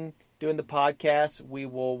between doing the podcast, we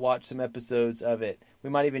will watch some episodes of it. We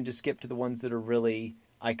might even just skip to the ones that are really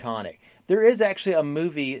iconic. There is actually a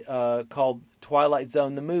movie called Twilight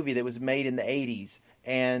Zone, the movie, that was made in the 80s.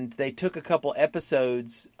 And they took a couple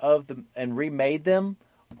episodes of them and remade them,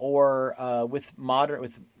 or with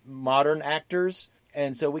modern actors,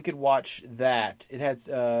 and so we could watch that. It has,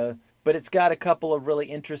 but it's got a couple of really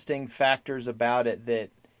interesting factors about it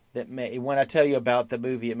that may, when I tell you about the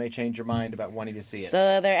movie, it may change your mind about wanting to see it.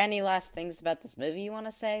 So, are there any last things about this movie you want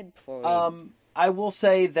to say before we? I will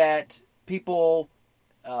say that people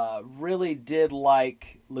really did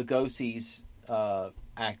like Lugosi's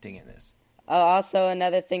acting in this. Also,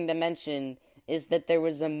 another thing to mention is that there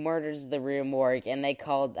was a Murders of the Rue Morgue, and they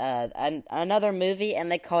called another movie,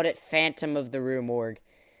 and they called it Phantom of the Rue Morgue.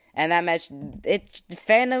 And that match,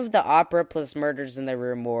 Phantom of the Opera plus Murders in the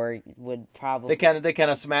Rue Morgue would probably... They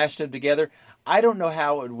kind of smashed them together. I don't know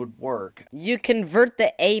how it would work. You convert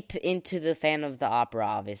the ape into the Phantom of the Opera,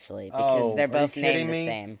 obviously, because they're both named the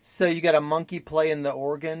same. So you got a monkey playing the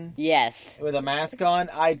organ? Yes. With a mask on?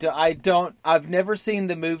 I've never seen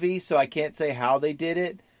the movie, so I can't say how they did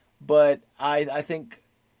it, but I think...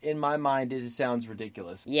 in my mind, it sounds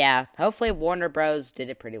ridiculous. Yeah, hopefully Warner Bros. Did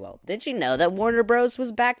it pretty well. Did you know that Warner Bros.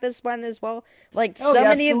 Was back this one as well? Like,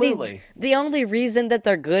 many absolutely. of the only reason that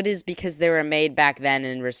they're good is because they were made back then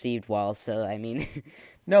and received well, so, I mean...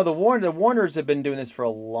 No, the Warners have been doing this for a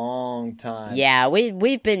long time. Yeah,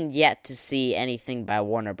 we've been yet to see anything by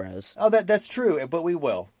Warner Bros. Oh, that's true, but we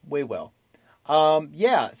will. We will.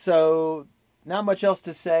 Yeah, so not much else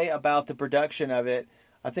to say about the production of it.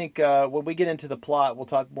 I think when we get into the plot, we'll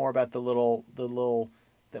talk more about the little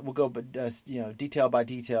that we'll go, detail by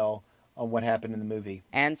detail on what happened in the movie.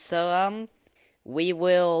 And so, we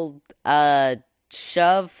will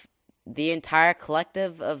shove the entire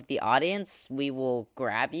collective of the audience. We will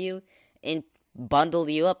grab you and bundle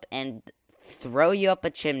you up and throw you up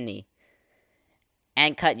a chimney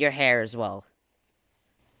and cut your hair as well.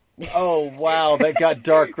 Oh wow, that got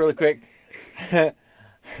dark really quick.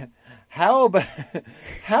 How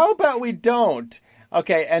about we don't?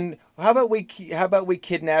 Okay, and how about we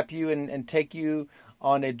kidnap you and take you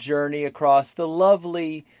on a journey across the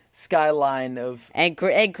lovely skyline of... And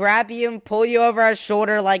grab you and pull you over our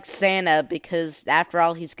shoulder like Santa, because after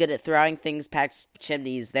all, he's good at throwing things past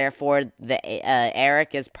chimneys. Therefore,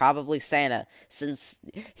 Eric is probably Santa. Since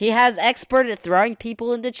he has expert at throwing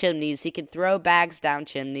people into chimneys, he can throw bags down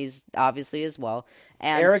chimneys, obviously, as well.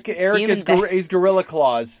 And Eric is he's Gorilla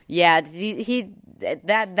Claws. Yeah,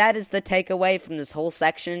 that is the takeaway from this whole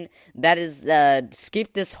section. That is,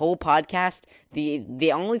 skip this whole podcast.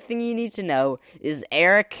 The only thing you need to know is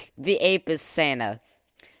Eric the ape is Santa.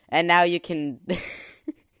 And now you can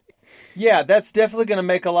Yeah, that's definitely going to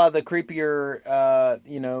make a lot of the creepier,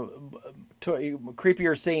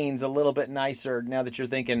 creepier scenes a little bit nicer. Now that you're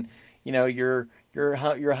thinking, you're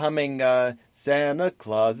humming "Santa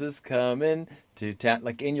Claus is coming to town"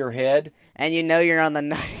 like in your head, and you're on the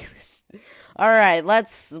night. All right,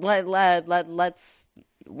 let's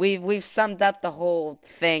we've summed up the whole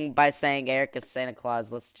thing by saying Eric is Santa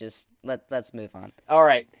Claus. Let's move on. All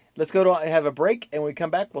right. Let's go to have a break, and when we come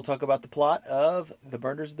back, we'll talk about the plot of The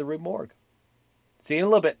Murders of the Rue Morgue. See you in a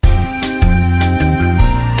little bit.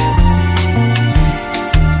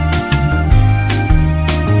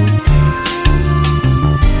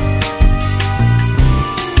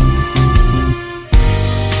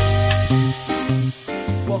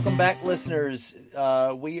 Welcome back, listeners.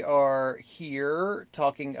 We are here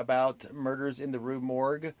talking about Murders in the Rue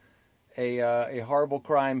Morgue. A horrible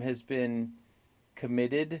crime has been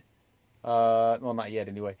committed. Well, not yet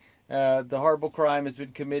anyway. The horrible crime has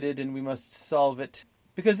been committed and we must solve it.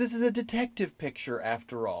 Because this is a detective picture,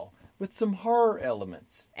 after all, with some horror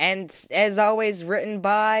elements. And, as always, written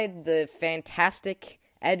by the fantastic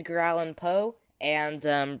Edgar Allan Poe. And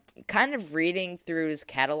kind of reading through his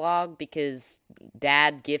catalog because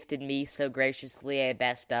Dad gifted me so graciously a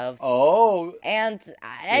best of. Oh. And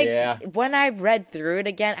when I read through it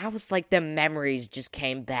again, I was like, the memories just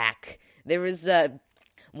came back. There was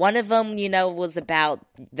one of them, was about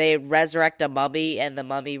they resurrect a mummy and the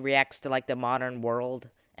mummy reacts to like the modern world.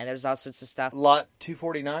 And there's all sorts of stuff. Lot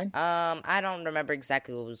 249? I don't remember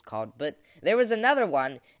exactly what it was called, but there was another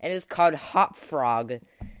one, and it was called Hop Frog.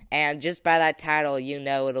 And just by that title,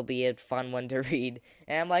 it'll be a fun one to read.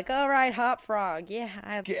 And I'm like, all right, Hop Frog,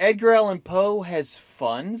 yeah. Edgar Allan Poe has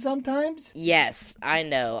fun sometimes? Yes, I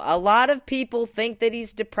know. A lot of people think that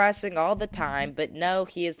he's depressing all the time, but no,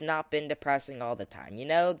 he has not been depressing all the time.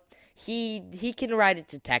 He can write a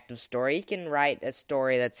detective story. He can write a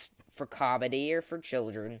story that's for comedy or for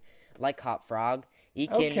children, like Hop Frog. He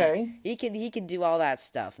can do all that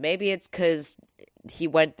stuff. Maybe it's because he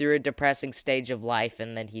went through a depressing stage of life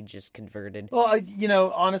and then he just converted. Well,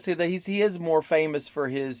 honestly, he is more famous for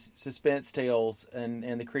his suspense tales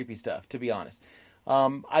and the creepy stuff, to be honest.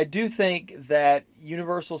 I do think that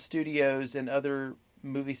Universal Studios and other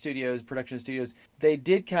movie studios, production studios, they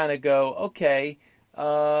did kind of go, okay,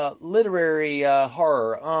 literary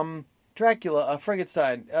horror, Dracula,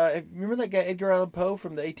 Frankenstein. Remember that guy Edgar Allan Poe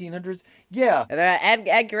from the 1800s? Yeah.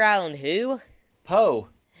 Edgar Allan who? Poe.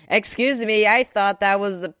 Excuse me, I thought that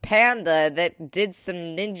was a panda that did some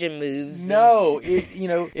ninja moves. No,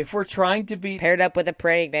 if we're trying to be... Paired up with a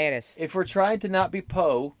praying mantis. If we're trying to not be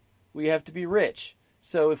Poe, we have to be rich.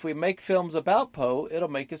 So if we make films about Poe, it'll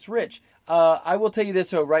make us rich. I will tell you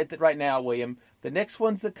this right now, William. The next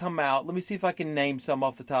ones that come out, let me see if I can name some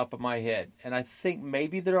off the top of my head. And I think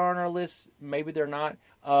maybe they're on our list, maybe they're not.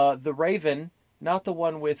 The Raven, not the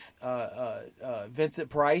one with Vincent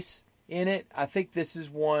Price in it. I think this is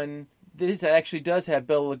one. This actually does have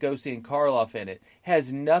Bela Lugosi and Karloff in it.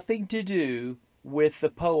 Has nothing to do with the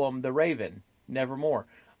poem The Raven, Nevermore.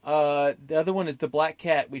 The other one is The Black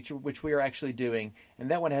Cat, which we are actually doing,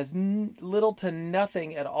 and that one has little to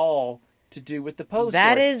nothing at all to do with the Poe story.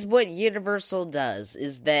 That is what Universal does.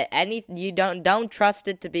 Is that you don't trust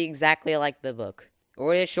it to be exactly like the book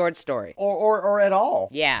or a short story or at all.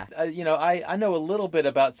 Yeah. I know a little bit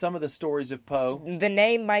about some of the stories of Poe. The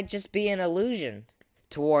name might just be an allusion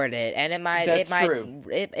toward it, and it might true.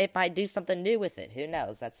 It might do something new with it. Who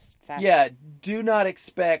knows? That's fascinating. Yeah. Do not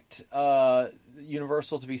expect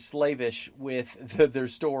Universal to be slavish with their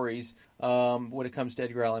stories when it comes to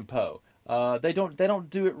Edgar Allan Poe. They don't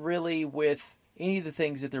do it really with any of the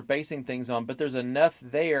things that they're basing things on, but there's enough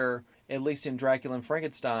there, at least in Dracula and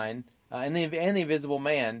Frankenstein, and the Invisible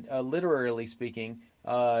Man, literally speaking,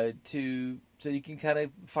 so you can kind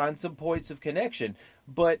of find some points of connection.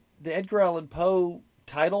 But the Edgar Allan Poe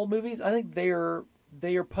title movies, I think they are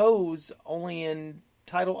Poe's only in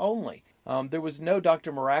title only. There was no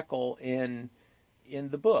Dr. Miracle in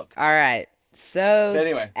the book. All right. So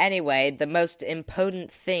but anyway, the most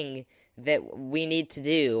important thing that we need to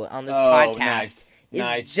do on this podcast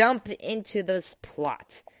is jump into this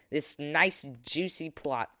plot. This nice, juicy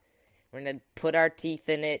plot. We're going to put our teeth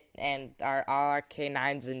in it and all our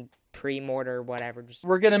canines and pre-mortar, whatever.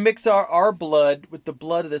 We're going to mix our blood with the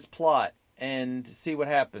blood of this plot and see what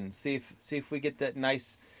happens. See if we get that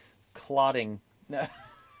nice clotting.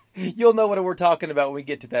 You'll know what we're talking about when we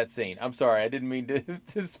get to that scene. I'm sorry, I didn't mean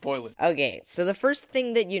to spoil it. Okay, so the first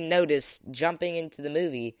thing that you notice jumping into the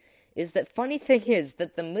movie is that funny thing is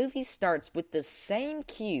that the movie starts with the same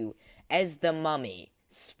cue as The Mummy.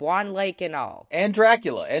 Swan Lake and all. And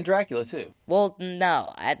Dracula too. Well,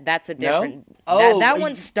 no, that's a different... No? Oh, that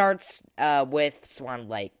one starts with Swan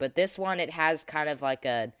Lake, but this one, it has kind of like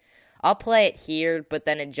a... I'll play it here, but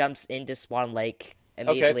then it jumps into Swan Lake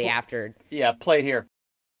immediately after. Yeah, play it here.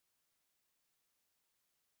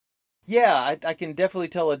 Yeah, I can definitely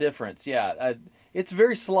tell a difference. Yeah, it's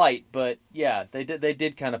very slight, but yeah, they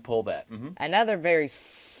did kind of pull that. Mm-hmm. Another very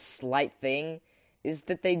slight thing is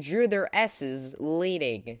that they drew their S's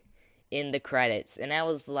leading in the credits, and I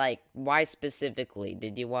was like, why specifically?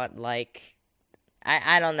 Did you want, like...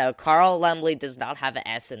 I don't know. Carl Lumbly does not have an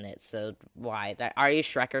S in it, so why? Are you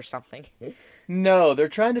Shrek or something? No, they're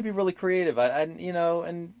trying to be really creative.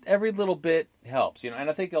 And every little bit helps, and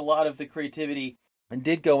I think a lot of the creativity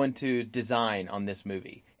did go into design on this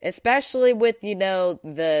movie. Especially with,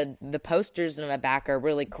 the posters in the back are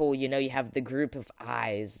really cool. You have the group of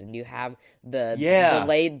eyes, and you have the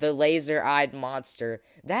laser-eyed monster.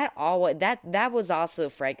 That was also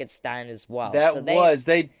Frankenstein as well. This is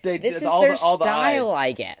their style,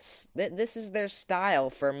 I guess. This is their style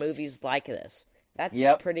for movies like this. That's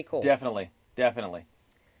pretty cool. Definitely.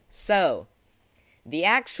 So, the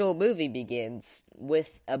actual movie begins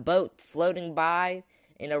with a boat floating by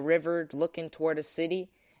in a river looking toward a city,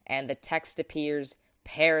 and the text appears,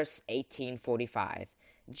 Paris 1845.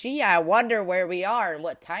 Gee, I wonder where we are and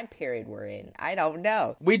what time period we're in. I don't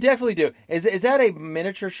know. We definitely do. Is that a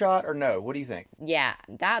miniature shot or no? What do you think? Yeah,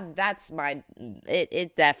 that's my...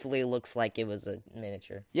 It definitely looks like it was a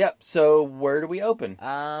miniature. Yep, so where do we open?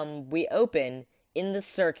 We open in the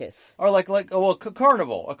circus. Or carnival.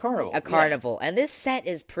 A carnival. A carnival. Yeah. And this set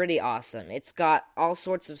is pretty awesome. It's got all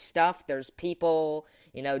sorts of stuff. There's people,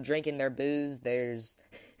 drinking their booze.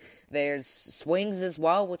 There's swings as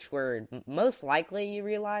well, which were most likely, you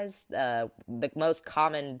realize, the most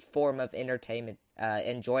common form of entertainment,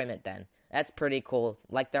 enjoyment then. That's pretty cool.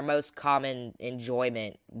 Like, their most common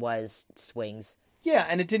enjoyment was swings. Yeah,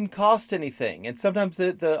 and it didn't cost anything. And sometimes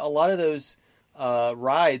a lot of those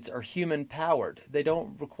rides are human-powered. They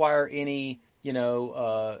don't require any...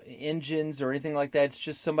 engines or anything like that. It's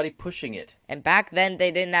just somebody pushing it. And back then,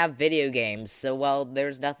 they didn't have video games, so,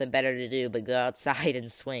 there's nothing better to do but go outside and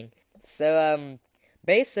swing. So,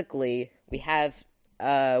 basically, we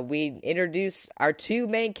introduce our two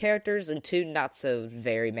main characters and two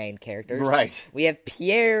not-so-very main characters. Right. We have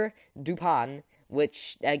Pierre Dupin,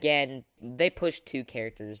 which, again, they push two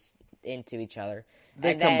characters into each other.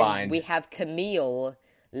 They and combined. Then we have Camille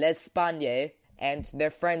L'Espagne and their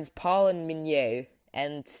friends Paul and Mignet,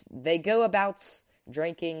 and they go about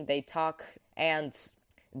drinking, they talk, and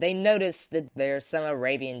they notice that there's some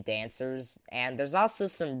Arabian dancers, and there's also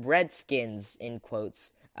some redskins, in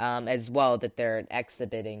quotes, as well, that they're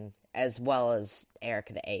exhibiting, as well as Eric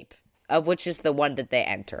the Ape, of which is the one that they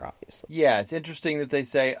enter, obviously. Yeah, it's interesting that they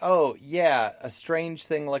say, oh, yeah, a strange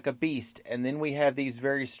thing like a beast, and then we have these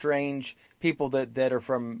very strange people that are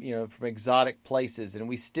from exotic places, and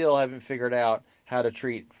we still haven't figured out how to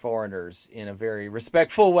treat foreigners in a very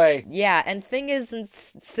respectful way. Yeah, and thing is,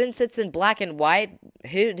 since it's in black and white,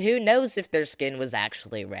 who knows if their skin was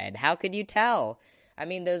actually red? How could you tell? I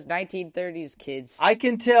mean, those 1930s kids... I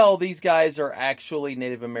can tell these guys are actually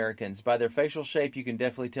Native Americans. By their facial shape, you can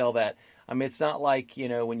definitely tell that. I mean, it's not like,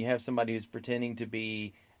 when you have somebody who's pretending to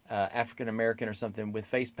be African American or something with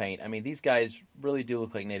face paint. I mean, these guys really do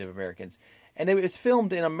look like Native Americans. And it was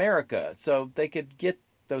filmed in America, so they could get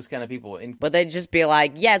those kind of people. But they'd just be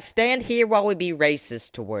like, yeah, stand here while we be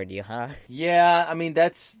racist toward you, huh? Yeah, I mean,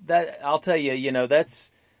 I'll tell you,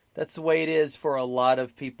 that's the way it is for a lot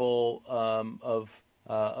of people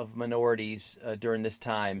of minorities during this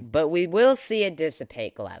time. But we will see it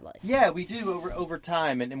dissipate gladly. Yeah, we do over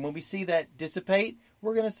time. And when we see that dissipate,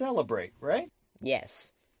 we're going to celebrate, right?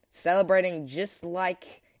 Yes. Celebrating just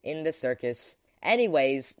like in the circus.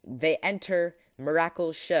 Anyways, they enter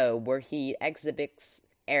Miracle's show where he exhibits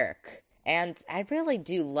Eric. And I really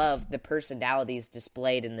do love the personalities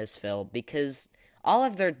displayed in this film because all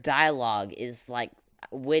of their dialogue is like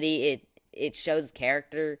witty. It shows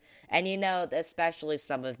character. And especially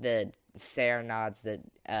some of the serenades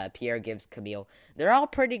that Pierre gives Camille. They're all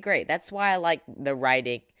pretty great. That's why I like the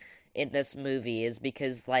writing in this movie, is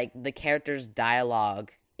because like the characters'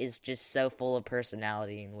 dialogue is just so full of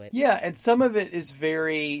personality and wit. Yeah, and some of it is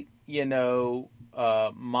very,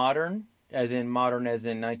 modern as in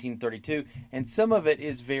 1932, and some of it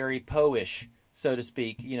is very Poe-ish, so to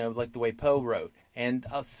speak, like the way Poe wrote. And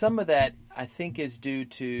some of that, I think, is due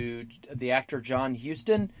to the actor John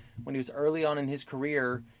Huston. When he was early on in his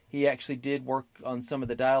career, he actually did work on some of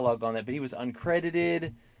the dialogue on that, but he was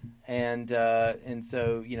uncredited, and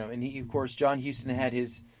so, and he, of course, John Huston had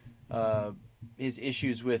his his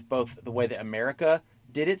issues with both the way that America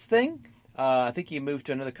did its thing. I think he moved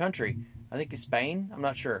to another country. I think it's Spain. I'm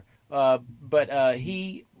not sure. But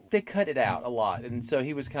they cut it out a lot, and so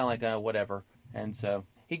he was kind of like, whatever. And so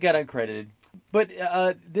he got uncredited. But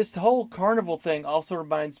this whole carnival thing also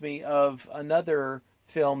reminds me of another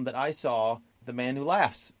film that I saw, The Man Who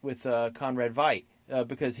Laughs, with Conrad Veidt,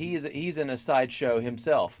 because he's in a sideshow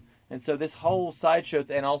himself. And so this whole sideshow,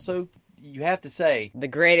 and also, you have to say... The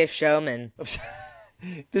Greatest Showman.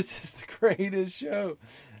 This is the greatest show.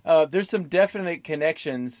 There's some definite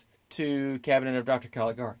connections to Cabinet of Dr.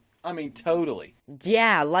 Caligari. I mean, totally.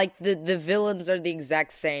 Yeah, like the villains are the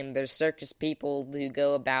exact same. They're circus people who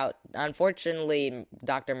go about... Unfortunately,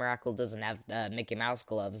 Dr. Miracle doesn't have Mickey Mouse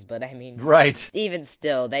gloves, but I mean... Right. Even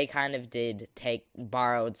still, they kind of did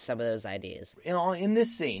borrowed some of those ideas. In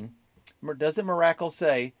this scene, doesn't Miracle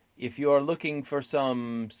say, if you're looking for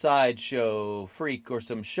some sideshow freak or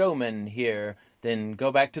some showman here, then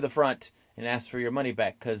go back to the front and ask for your money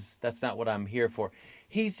back, because that's not what I'm here for.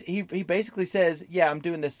 He basically says, yeah, I'm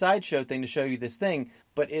doing this sideshow thing to show you this thing,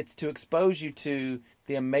 but it's to expose you to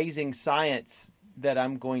the amazing science that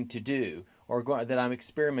I'm going to do, or that I'm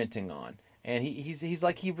experimenting on. And he's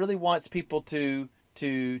like, he really wants people to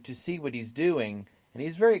see what he's doing, and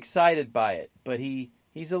he's very excited by it, but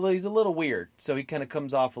he's a little weird, so he kind of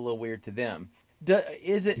comes off a little weird to them.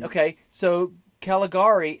 Is it okay? So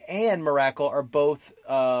Caligari and Miracle are both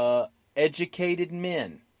educated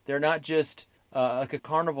men. They're not just like a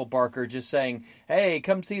carnival barker just saying, hey,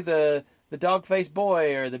 come see the dog-faced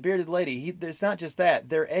boy or the bearded lady. There's not just that.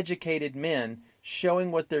 They're educated men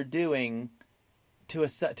showing what they're doing to a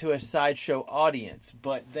sideshow audience,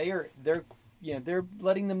 but they're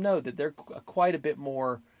letting them know that they're quite a bit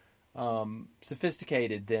more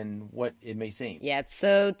sophisticated than what it may seem. Yeah,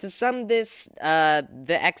 so to sum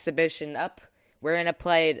the exhibition up, we're going to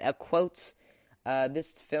play a quote.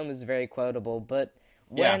 This film is very quotable, but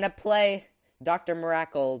we're going to play Dr.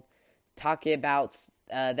 Miracle talking about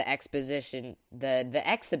the exhibition, the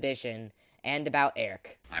exhibition, and about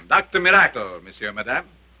Eric. I'm Dr. Miracle, monsieur, madame,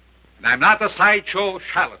 and I'm not a sideshow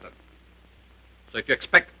charlatan. So if you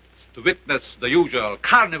expect to witness the usual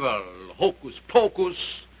carnival, hocus pocus,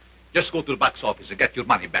 just go to the box office and get your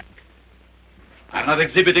money back. I'm not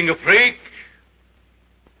exhibiting a freak,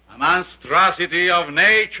 a monstrosity of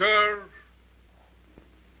nature,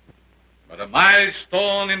 but a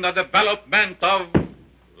milestone in the development of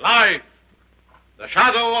life. The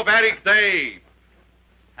shadow of Eric Day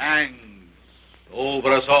hangs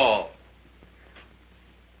over us all.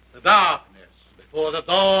 The darkness before the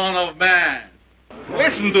dawn of man.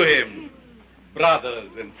 Listen to him,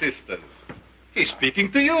 brothers and sisters. He's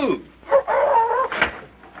speaking to you.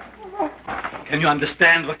 Can you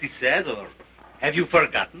understand what he says, or have you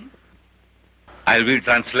forgotten? I will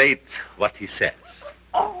translate what he says.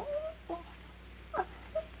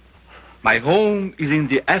 My home is in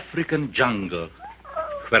the African jungle,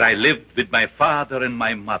 where I lived with my father and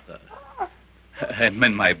my mother, and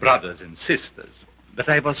my brothers and sisters. But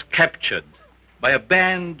I was captured by a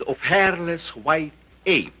band of hairless white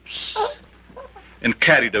apes and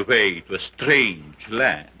carried away to a strange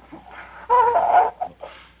land.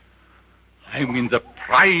 I'm in the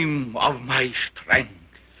prime of my strength.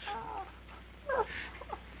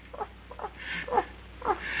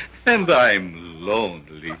 And I'm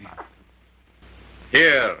lonely.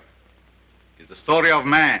 Here is the story of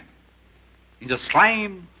man in the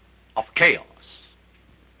slime of chaos.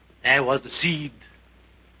 There was the seed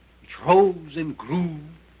which rose and grew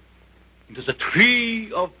into the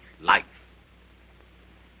tree of life.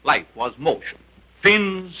 Life was motion.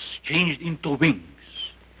 Fins changed into wings,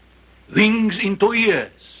 wings into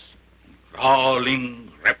ears, and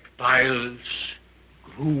crawling reptiles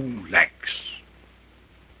grew legs.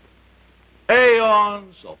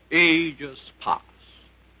 Aeons of ages passed.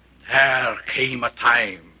 There came a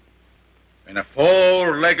time when a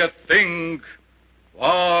four-legged thing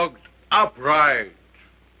walked upright.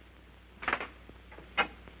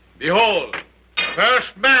 Behold,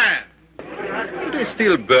 first man. Do they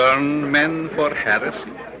still burn men for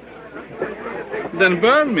heresy? Then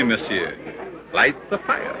burn me, monsieur. Light the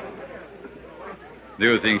fire.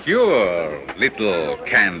 Do you think your little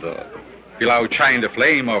candle will outshine the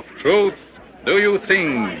flame of truth? Do you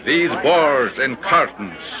think these boards and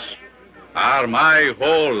curtains are my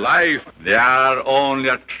whole life? They are only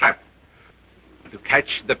a trap to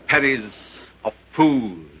catch the pennies of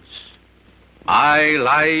fools. My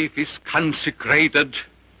life is consecrated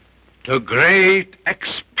to great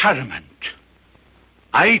experiment.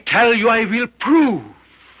 I tell you, I will prove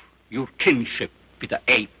your kinship with the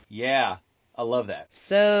ape. Yeah, I love that.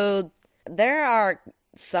 So there are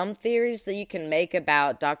some theories that you can make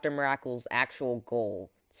about Dr. Miracle's actual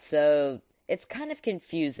goal. So it's kind of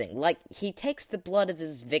confusing. Like, he takes the blood of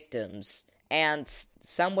his victims, and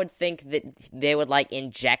some would think that they would, like,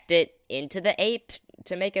 inject it into the ape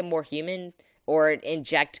to make it more human, or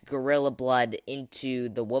inject gorilla blood into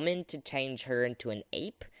the woman to change her into an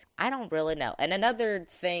ape. I don't really know. And another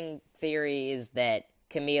theory is that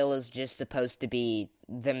Camille is just supposed to be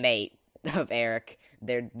the mate of Eric.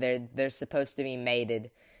 They're supposed to be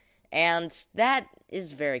mated. And that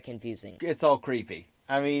is very confusing. It's all creepy.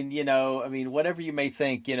 I mean, whatever you may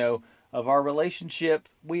think, of our relationship,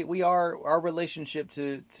 our relationship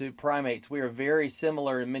to primates, we are very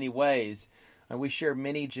similar in many ways, and we share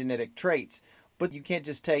many genetic traits. But you can't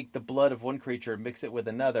just take the blood of one creature and mix it with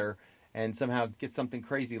another and somehow get something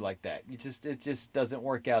crazy like that. It just doesn't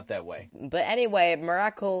work out that way. But anyway,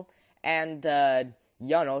 Miracle and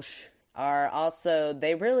Janos are also,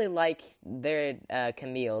 they really like their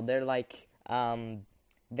Camille. They're like,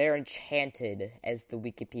 they're enchanted, as the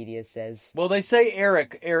Wikipedia says. Well, they say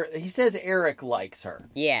Eric, he says Eric likes her.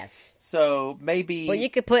 Yes. So maybe... Well, you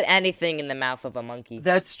could put anything in the mouth of a monkey.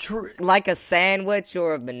 That's true. Like a sandwich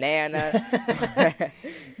or a banana.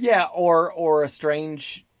 Yeah, or a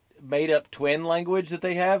strange made-up twin language that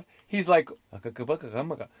they have. He's like...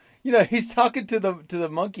 he's talking to the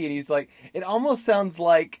monkey, and he's like... It almost sounds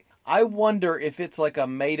like... I wonder if it's like a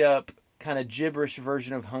made-up kind of gibberish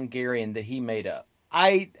version of Hungarian that he made up.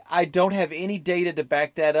 I don't have any data to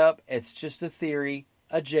back that up. It's just a theory,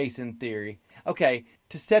 a Jason theory. Okay,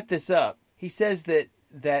 to set this up, he says that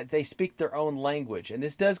they speak their own language. And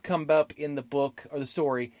this does come up in the book, or the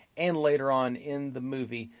story, and later on in the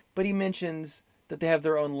movie. But he mentions that they have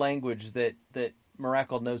their own language that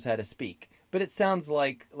Miracle knows how to speak. But it sounds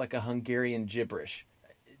like a Hungarian gibberish.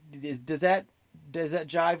 Does that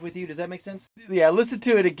jive with you? Does that make sense? Yeah, listen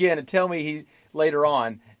to it again and tell me later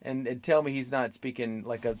on, and tell me he's not speaking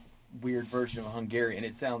like a weird version of Hungarian.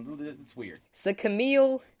 It's weird. So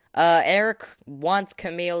Camille, Eric wants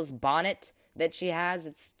Camille's bonnet that she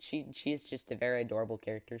has. She's just a very adorable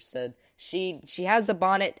character. So she has a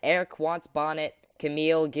bonnet. Eric wants bonnet.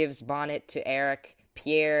 Camille gives bonnet to Eric.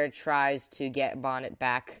 Pierre tries to get bonnet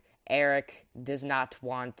back. Eric does not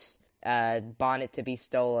want bonnet to be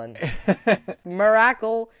stolen.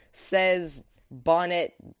 Miracle says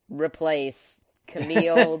bonnet replace.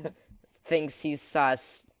 Camille thinks he's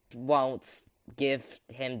sus, won't give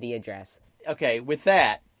him the address. Okay, with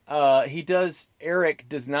that, Eric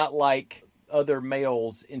does not like other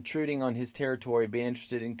males intruding on his territory, being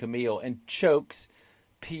interested in Camille, and chokes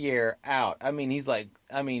Pierre out. I mean,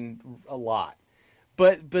 a lot.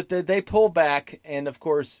 But they pull back, and of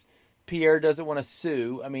course, Pierre doesn't want to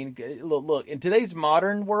sue. I mean, look, in today's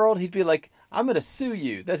modern world, he'd be like, I'm going to sue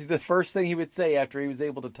you. That's the first thing he would say after he was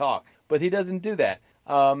able to talk. But he doesn't do that.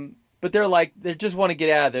 But they just want to get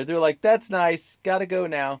out of there. They're like, that's nice. Gotta go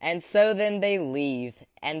now. And so then they leave.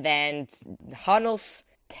 And then Janos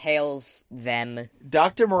tails them.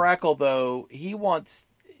 Dr. Miracle, though,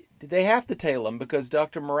 they have to tail him because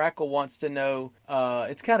Dr. Miracle wants to know.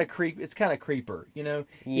 It's kind of creeper,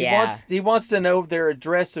 Yeah. He wants to know their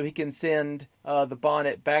address so he can send the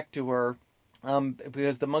bonnet back to her,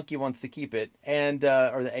 because the monkey wants to keep it, and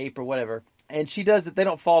or the ape or whatever. And she does it. They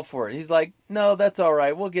don't fall for it. He's like, no, that's all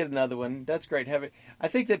right. We'll get another one. That's great. Have it. I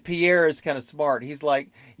think that Pierre is kind of smart. He's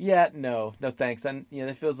like, yeah, no thanks. That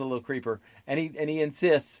feels a little creeper. And he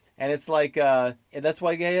insists. And it's like, and that's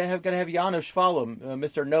why you got to have Janos follow him,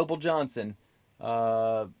 Mr. Noble Johnson,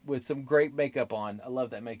 with some great makeup on. I love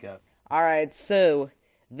that makeup. All right, so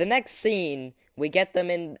the next scene, we get them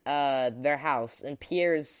in their house, and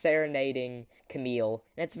Pierre's serenading Camille.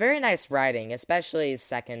 And it's very nice writing, especially his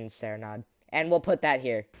second serenade. And we'll put that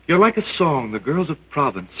here. You're like a song the girls of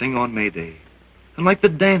Provence sing on May Day, and like the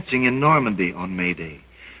dancing in Normandy on May Day,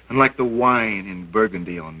 and like the wine in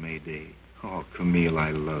Burgundy on May Day. Oh, Camille,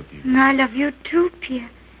 I love you. And I love you too, Pierre.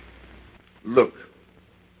 Look,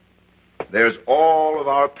 there's all of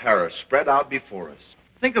our Paris spread out before us.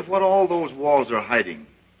 Think of what all those walls are hiding.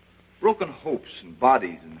 Broken hopes and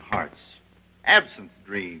bodies and hearts. Absinthe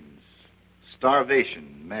dreams.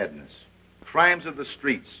 Starvation, madness. Crimes of the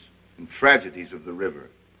streets. And tragedies of the river.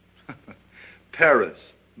 Paris,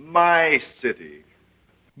 my city.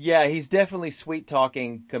 Yeah, he's definitely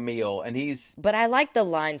sweet-talking Camille, and But I like the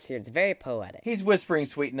lines here. It's very poetic. He's whispering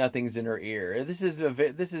sweet nothings in her ear. This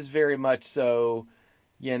is very much so,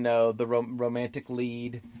 the romantic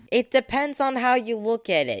lead. It depends on how you look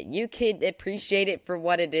at it. You could appreciate it for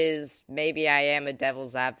what it is. Maybe I am a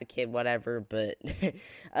devil's advocate, whatever, but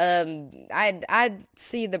I'd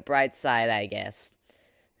see the bright side, I guess.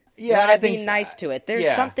 Yeah, I think be nice to it.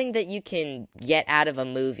 There's something that you can get out of a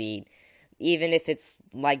movie, even if it's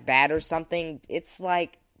like bad or something. It's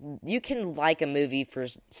like you can like a movie for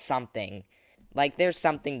something. Like there's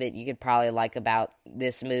something that you could probably like about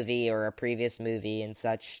this movie or a previous movie and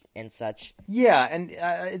such and such. Yeah, and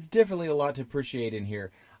it's definitely a lot to appreciate in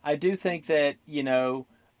here. I do think that,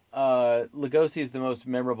 Lugosi is the most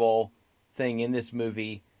memorable thing in this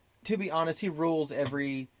movie. To be honest, he rules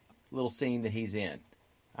every little scene that he's in.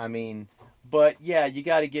 I mean, but yeah, you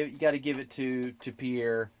got to give it to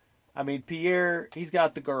Pierre. I mean, Pierre, he's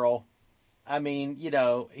got the girl. I mean,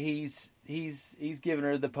 he's giving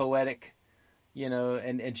her the poetic,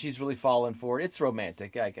 and she's really falling for it. It's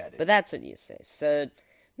romantic. I got it. But that's what you say. So,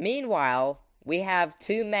 meanwhile, we have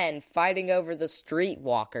two men fighting over the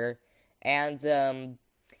streetwalker, and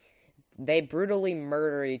they brutally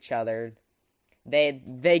murder each other.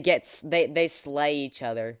 They slay each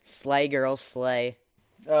other. Slay girls, slay.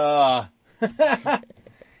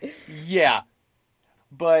 Yeah,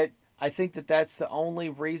 but I think that's the only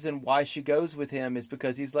reason why she goes with him is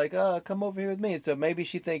because he's like, come over here with me. So maybe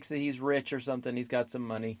she thinks that he's rich or something. He's got some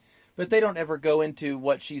money, but they don't ever go into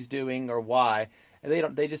what she's doing or why.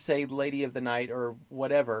 And they just say lady of the night or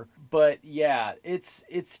whatever. But yeah, it's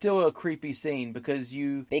still a creepy scene because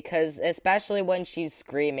especially when she's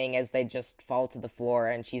screaming as they just fall to the floor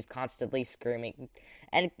and she's constantly screaming.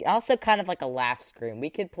 And also kind of like a laugh scream. We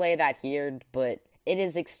could play that here, but it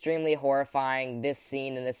is extremely horrifying, this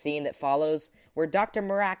scene and the scene that follows, where Dr.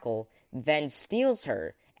 Miracle then steals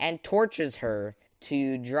her and tortures her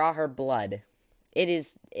to draw her blood. It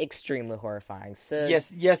is extremely horrifying. So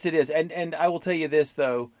yes, it is. And I will tell you this,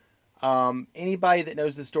 though. Anybody that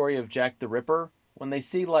knows the story of Jack the Ripper, when they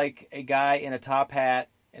see like a guy in a top hat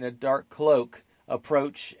and a dark cloak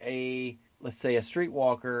approach let's say a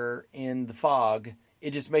streetwalker in the fog,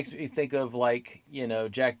 it just makes me think of like,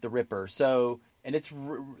 Jack the Ripper. So, and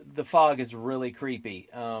the fog is really creepy.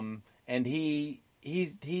 And he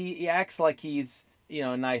acts like he's,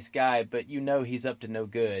 a nice guy, but he's up to no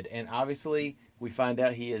good. And obviously we find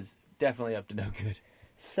out he is definitely up to no good.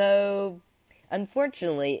 So,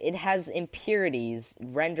 unfortunately, it has impurities,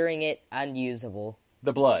 rendering it unusable.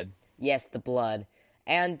 The blood. Yes, the blood.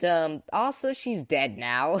 And also she's dead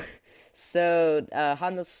now. So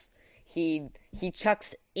Hannes, he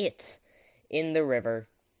chucks it in the river.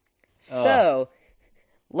 So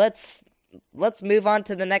let's move on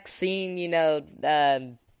to the next scene.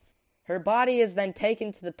 Her body is then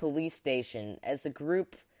taken to the police station as a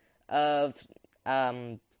group of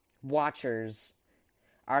watchers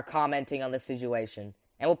are commenting on the situation.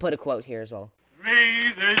 And we'll put a quote here as well.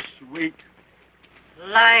 Me this week.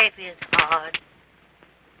 Life is hard.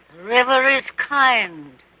 The river is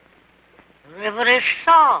kind. The river is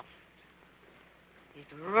soft. It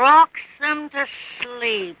rocks them to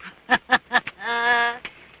sleep and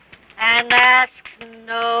asks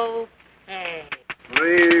no pay.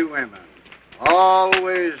 3 women,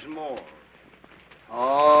 always more,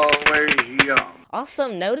 always young.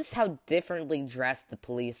 Also, notice how differently dressed the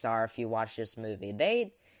police are if you watch this movie.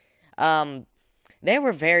 They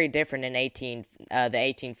were very different in the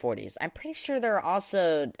 1840s. I'm pretty sure they're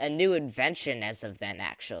also a new invention as of then,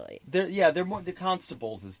 actually. They're more the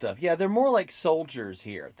constables and stuff. Yeah, they're more like soldiers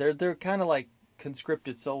here. They're kind of like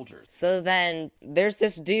conscripted soldiers. So then there's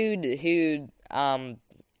this dude who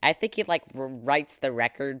I think he like writes the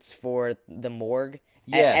records for the morgue.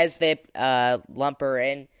 Yes. As they lump her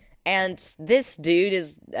in. And this dude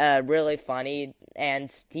is really funny,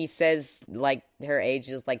 and he says, like, her age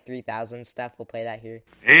is, like, 3,000 stuff. We'll play that here.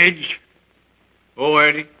 Age?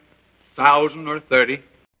 80, 1,000 or 30.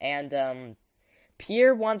 And,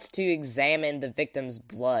 Pierre wants to examine the victim's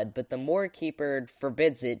blood, but the morgue keeper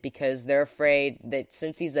forbids it because they're afraid that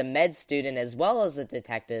since he's a med student as well as a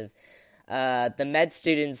detective, the med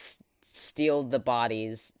students steal the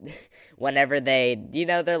bodies whenever they're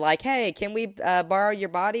like, hey, can we borrow your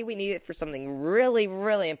body? We need it for something really,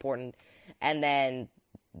 really important. And then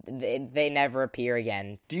they never appear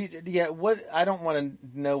again. I don't want to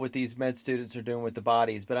know what these med students are doing with the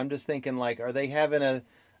bodies, but I'm just thinking, like, are they having a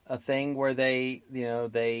thing where they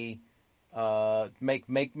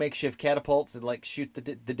make makeshift catapults and like shoot the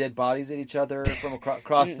dead bodies at each other from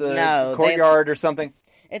across the courtyard or something?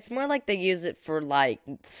 It's more like they use it for, like,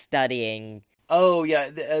 studying. Oh, yeah,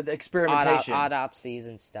 the experimentation. Autopsies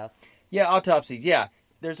and stuff. Yeah, autopsies, yeah.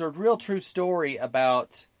 There's a real true story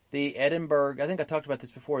about the Edinburgh... I think I talked about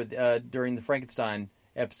this before during the Frankenstein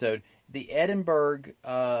episode. The Edinburgh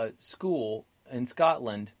school in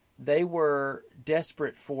Scotland, they were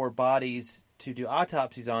desperate for bodies to do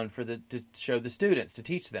autopsies on to show the students, to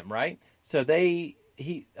teach them, right? So they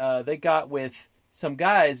got with some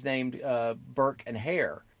guys named Burke and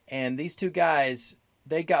Hare. And these two guys,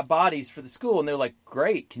 they got bodies for the school, and they're like,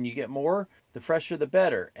 great, can you get more? The fresher, the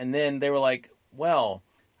better. And then they were like, well,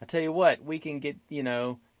 I tell you what, we can get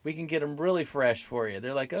them really fresh for you.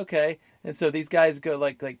 They're like, okay. And so these guys go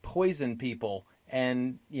like poison people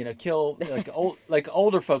and, kill like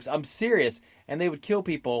older folks. I'm serious. And they would kill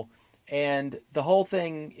people. And the whole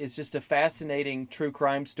thing is just a fascinating true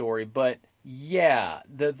crime story. But yeah,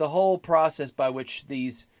 the whole process by which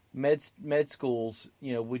these med schools,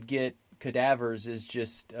 would get cadavers is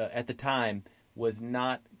just, at the time, was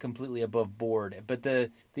not completely above board. But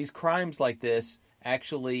these crimes like this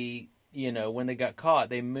actually, when they got caught,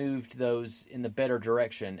 they moved those in the better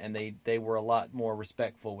direction, and they were a lot more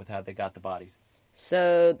respectful with how they got the bodies.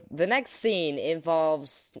 So the next scene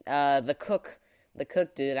involves the cook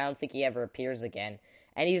dude. I don't think he ever appears again,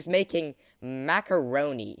 and he's making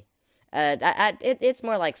macaroni. It's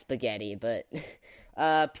more like spaghetti, but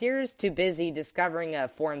Pierre's too busy discovering a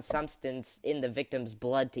foreign substance in the victim's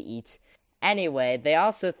blood to eat. Anyway, they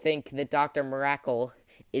also think that Dr. Miracle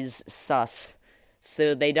is sus,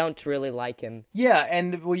 so they don't really like him. Yeah,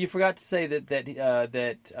 and you forgot to say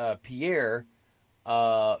that Pierre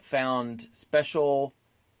found special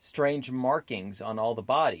strange markings on all the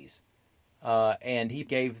bodies, and he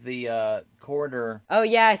gave the coroner. Oh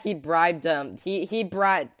yeah, he bribed him. He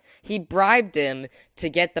bribed him to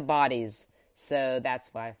get the bodies, so that's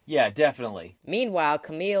why. Yeah, definitely. Meanwhile,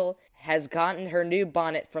 Camille has gotten her new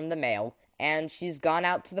bonnet from the mail, and she's gone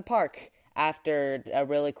out to the park after a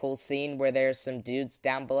really cool scene where there's some dudes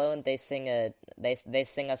down below and they sing a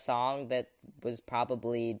song that was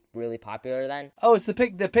probably really popular then. Oh, it's the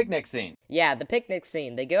picnic scene. Yeah, the picnic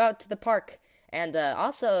scene. They go out to the park, and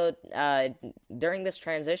also during this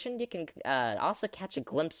transition, you can also catch a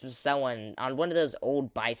glimpse of someone on one of those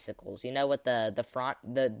old bicycles. With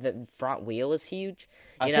the front wheel is huge.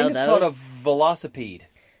 I think it's called a velocipede.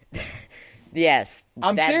 Yes,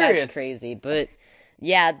 I'm serious. That's crazy, but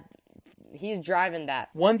yeah, he's driving that.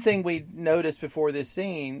 One thing we noticed before this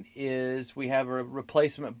scene is we have a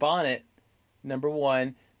replacement bonnet, number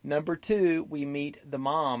one. Number two, we meet the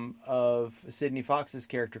mom of Sidney Fox's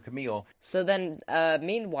character, Camille. So then,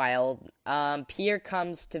 meanwhile, Pierre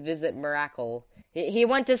comes to visit Miracle. He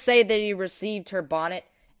went to say that he received her bonnet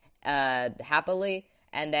happily,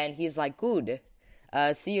 and then he's like, good,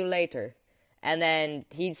 see you later. And then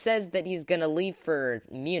he says that he's gonna leave for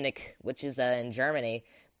Munich, which is in Germany.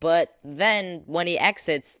 But then when he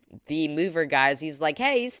exits, the mover guys, he's like,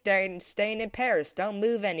 "Hey, he's staying in Paris. Don't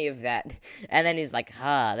move any of that." And then he's like,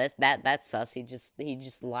 that's sus. He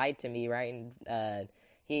just lied to me, right? And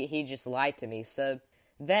he just lied to me. So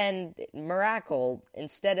then Miracle,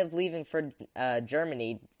 instead of leaving for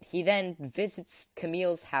Germany, he then visits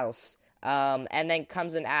Camille's house, and then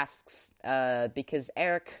comes and asks because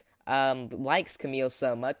Eric likes Camille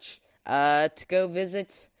so much to go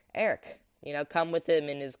visit Eric. Come with him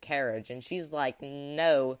in his carriage, and she's like,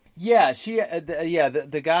 no. Yeah,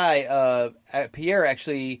 the guy Pierre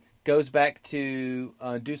actually goes back to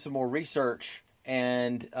do some more research,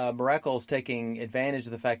 and Miracle's taking advantage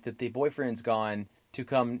of the fact that the boyfriend's gone to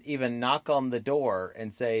come even knock on the door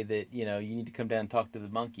and say that you need to come down and talk to the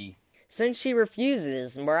monkey. Since she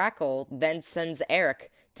refuses, Miracle then sends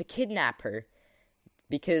Eric to kidnap her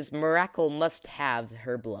because Miracle must have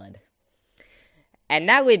her blood. And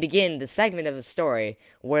now we begin the segment of the story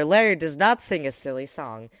where Larry does not sing a silly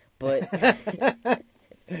song, but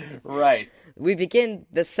right. We begin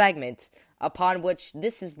the segment upon which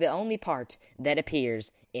this is the only part that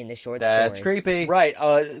appears in the short story. That's creepy. Right.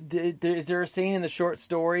 Is there a scene in the short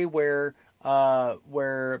story where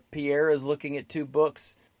Pierre is looking at two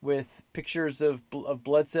books with pictures of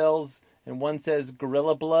blood cells, and one says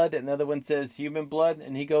gorilla blood and the other one says human blood,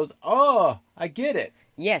 and he goes, "Oh, I get it."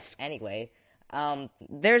 Yes. Anyway.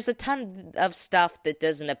 There's a ton of stuff that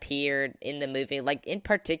doesn't appear in the movie. Like, in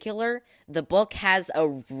particular, the book has a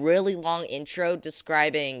really long intro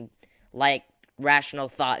describing, like, rational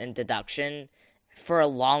thought and deduction for a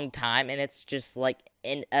long time, and it's just, like,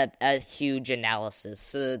 a huge analysis.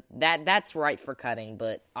 So that's right for cutting,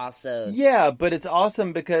 but also... Yeah, but it's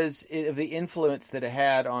awesome because of the influence that it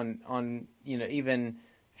had on even...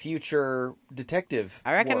 future detective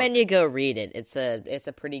I recommend work. You go read it. It's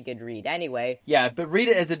a pretty good read. Anyway. Yeah, but read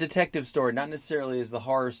it as a detective story, not necessarily as the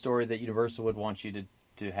horror story that Universal would want you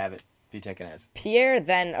to have it be taken as. Pierre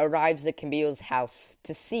then arrives at Camille's house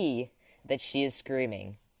to see that she is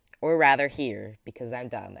screaming. Or rather hear, because I'm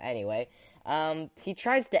dumb. Anyway, he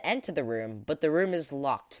tries to enter the room, but the room is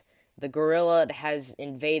locked. The gorilla has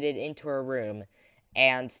invaded into her room,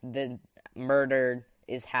 and the murder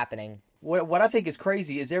is happening. what I think is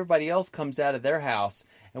crazy is everybody else comes out of their house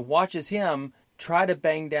and watches him try to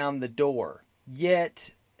bang down the door.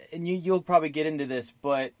 Yet, and you'll probably get into this,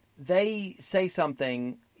 but they say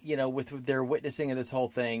something, with their witnessing of this whole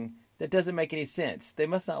thing that doesn't make any sense. They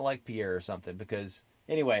must not like Pierre or something because,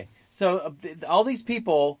 anyway. So all these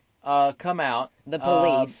people come out. The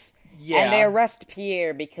police. Yeah. And they arrest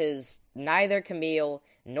Pierre because neither Camille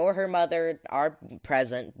nor her mother are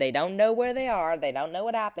present. They don't know where they are. They don't know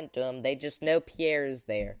what happened to them. They just know Pierre is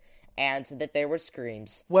there and that there were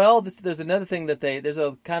screams. Well, there's another thing there's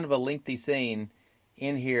a kind of a lengthy scene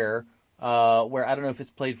in here where I don't know if it's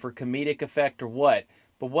played for comedic effect or what,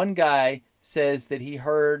 but one guy says that he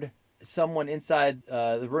heard someone inside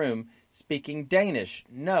the room speaking Danish.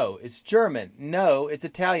 No, it's German. No, it's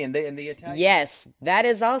Italian. The Italian. Yes, that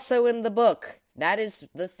is also in the book. That is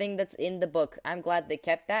the thing that's in the book. I'm glad they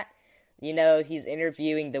kept that. He's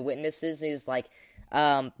interviewing the witnesses. He's like,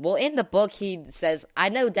 in the book he says, I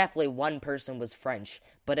know definitely one person was French,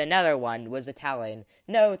 but another one was Italian.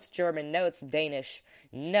 No, it's German. No, it's Danish.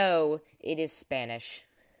 No, it is Spanish.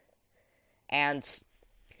 And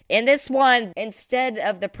in this one, instead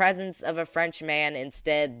of the presence of a French man,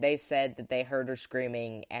 instead they said that they heard her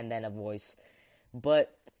screaming and then a voice.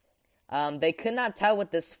 But they could not tell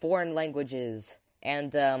what this foreign language is.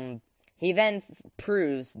 And he then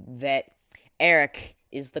proves that Eric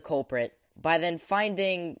is the culprit by then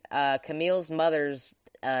finding Camille's mother's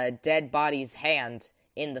dead body's hand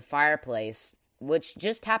in the fireplace, which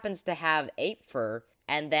just happens to have ape fur.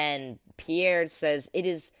 And then Pierre says it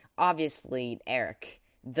is obviously Eric.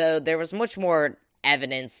 Though there was much more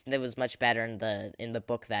evidence that was much better in the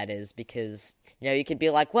book, that is, because, you could be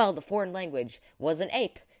like, well, the foreign language was an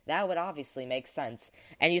ape. That would obviously make sense.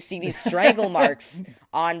 And you see these strangle marks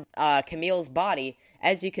on Camille's body.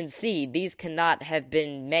 As you can see, these cannot have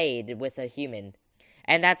been made with a human.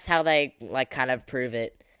 And that's how they, kind of prove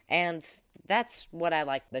it. And that's what I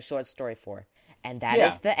like the short story for. And that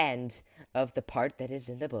is the end of the part that is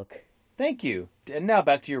in the book. Thank you. And now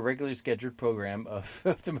back to your regularly scheduled program of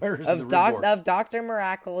the murders of the Rue Morgue. Of Dr.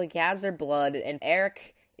 Miracle. He has her blood, and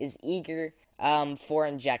Eric is eager for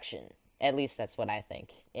injection. At least that's what I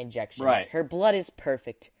think. Injection. Right. Her blood is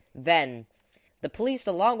perfect. Then, the police,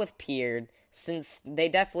 along with Pierre, since they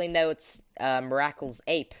definitely know it's Miracle's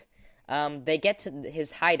ape, they get to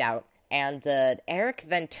his hideout, and Eric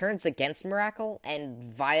then turns against Miracle and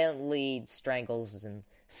violently strangles him.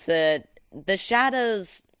 So, the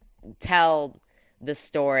shadows tell the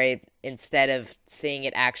story instead of seeing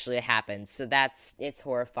it actually happen. So it's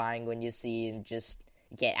horrifying when you see him just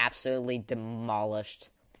get absolutely demolished.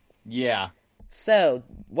 Yeah. So,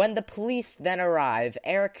 when the police then arrive,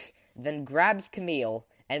 Eric then grabs Camille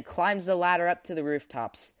and climbs the ladder up to the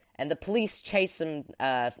rooftops, and the police chase him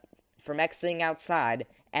from exiting outside,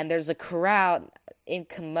 and there's a crowd in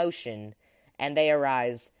commotion, and they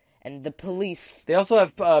arise, and the police... They also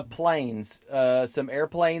have planes. Some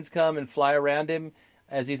airplanes come and fly around him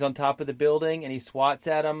as he's on top of the building, and he swats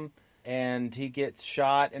at them, and he gets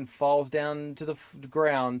shot and falls down to the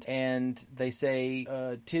ground, and they say,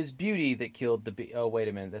 "'Tis beauty that killed the Oh, wait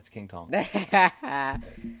a minute, that's King Kong." The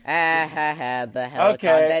helicopter.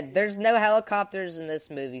 Okay. There's no helicopters in this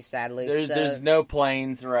movie, sadly. There's no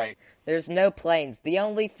planes, right. There's no planes. The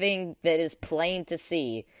only thing that is plain to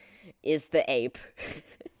see is the ape.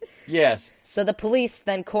 Yes. So the police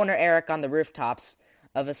then corner Eric on the rooftops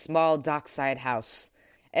of a small dockside house.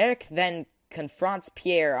 Eric then confronts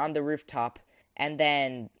Pierre on the rooftop, and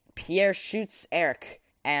then Pierre shoots Eric,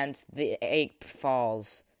 and the ape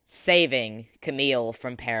falls, saving Camille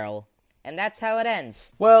from peril. And that's how it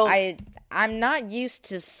ends. Well, I'm not used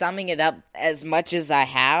to summing it up as much as I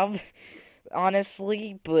have,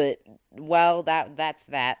 honestly, but, well, that's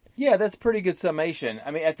that. Yeah, that's a pretty good summation.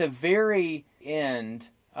 I mean, at the very end...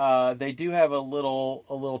 they do have a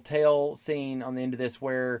little tail scene on the end of this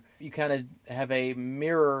where you kind of have a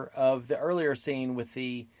mirror of the earlier scene with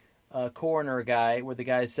the coroner guy, where the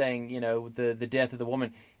guy's saying, the death of the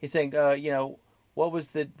woman. He's saying, what was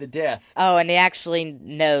the death? Oh, and he actually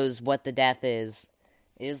knows what the death is.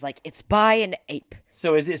 It was like, it's by an ape.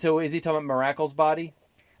 So is he talking about Miracle's body?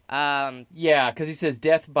 Yeah, because he says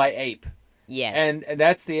death by ape. Yes. And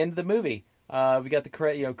that's the end of the movie. We got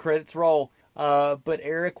the credits roll. But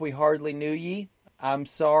Eric, we hardly knew ye. I'm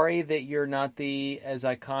sorry that you're not as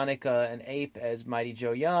iconic an ape as Mighty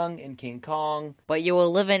Joe Young and King Kong. But you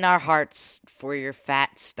will live in our hearts for your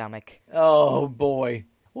fat stomach. Oh, boy.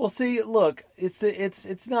 Well, see, look,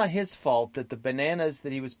 it's not his fault that the bananas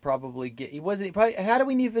that he was probably getting. He wasn't probably. How do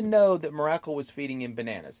we even know that Miracle was feeding him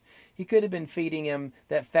bananas? He could have been feeding him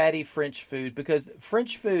that fatty French food, because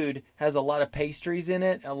French food has a lot of pastries in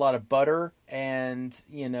it, a lot of butter, and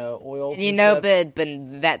oils. You and know, stuff.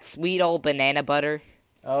 but that sweet old banana butter.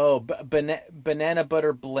 Oh, banana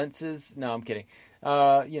butter blintzes. No, I'm kidding.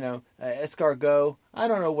 Escargot. I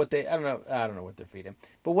don't know what they're feeding.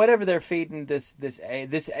 But whatever they're feeding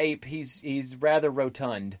this ape, he's rather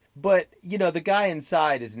rotund. But the guy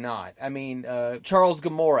inside is not. I mean, Charles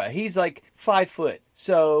Gamora, he's like 5 foot.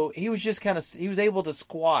 So he was just he was able to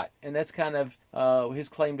squat, and that's kind of his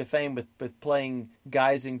claim to fame with playing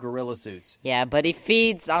guys in gorilla suits. Yeah, but he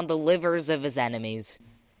feeds on the livers of his enemies.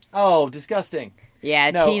 Oh, disgusting.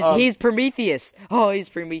 Yeah, no, he's Prometheus. Oh, he's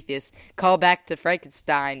Prometheus. Call back to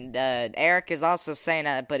Frankenstein. Eric is also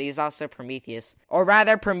Santa, but he's also Prometheus. Or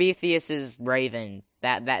rather, Prometheus is Raven.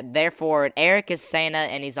 Therefore, Eric is Santa,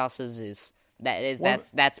 and he's also Zeus.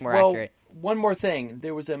 That's more accurate. One more thing.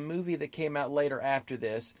 There was a movie that came out later after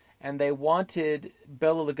this, and they wanted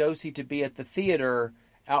Bela Lugosi to be at the theater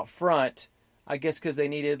out front. I guess because they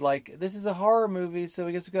needed, this is a horror movie, so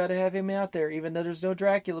I guess we got to have him out there, even though there's no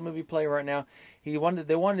Dracula movie playing right now. They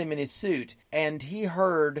wanted him in his suit, and he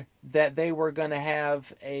heard that they were going to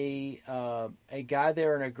have a guy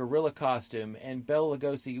there in a gorilla costume, and Bela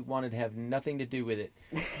Lugosi wanted to have nothing to do with it.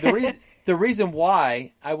 The reason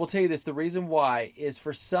why, I will tell you this, the reason why is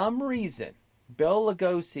for some reason, Bela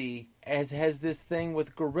Lugosi has this thing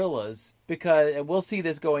with gorillas, because, and we'll see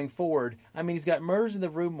this going forward. I mean, he's got Murders in the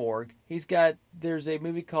Rue Morgue. There's a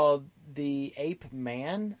movie called The Ape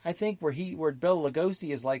Man, I think, where Bela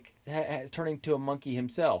Lugosi is turning to a monkey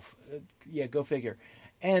himself. Yeah, go figure.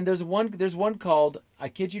 And there's one called, I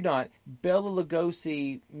kid you not, Bela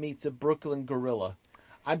Lugosi meets a Brooklyn gorilla.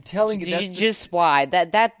 I'm telling you, that's why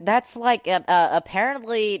that's like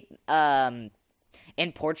apparently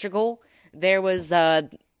in Portugal there was a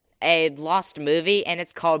lost movie, and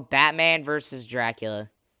it's called Batman versus Dracula.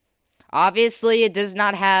 Obviously, it does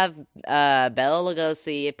not have Bela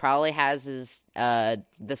Lugosi. It probably has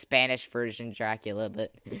the Spanish version Dracula,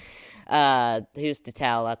 but who's to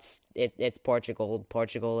tell? It's Portugal.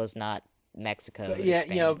 Portugal is not Mexico.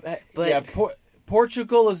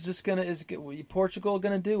 Portugal is Portugal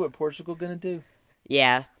gonna do what Portugal gonna do?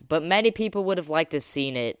 Yeah, but many people would have liked to have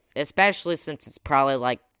seen it, especially since it's probably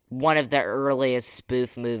like one of the earliest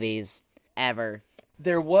spoof movies ever.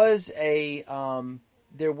 There was a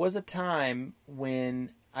time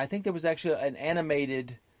when I think there was actually an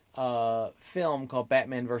animated film called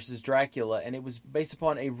Batman versus Dracula, and it was based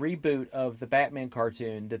upon a reboot of the Batman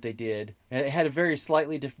cartoon that they did, and it had a very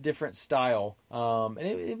slightly different style, and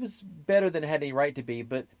it was better than it had any right to be.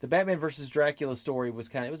 But the Batman versus Dracula story was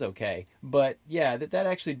it was okay. But yeah, that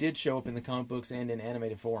actually did show up in the comic books and in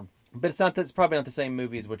animated form. But it's probably not the same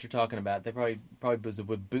movie as what you're talking about. They probably was a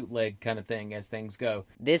bootleg kind of thing as things go.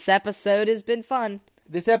 This episode has been fun.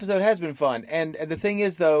 This episode has been fun. And the thing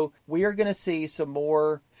is, though, we are going to see some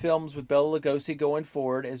more films with Bela Lugosi going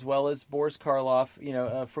forward, as well as Boris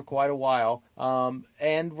Karloff, for quite a while.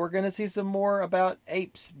 And we're going to see some more about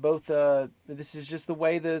apes. Both, this is just the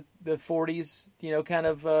way the 40s, kind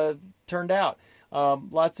of turned out.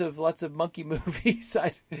 Lots of monkey movies,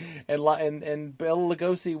 and Bela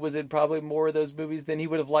Lugosi was in probably more of those movies than he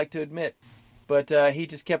would have liked to admit. But he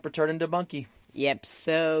just kept returning to monkey. Yep,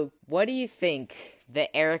 so what do you think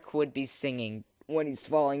that Eric would be singing when he's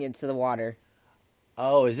falling into the water?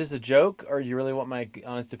 Oh, is this a joke, or do you really want my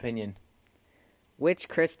honest opinion? Which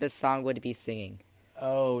Christmas song would he be singing?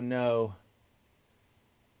 Oh, no.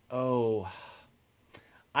 Oh.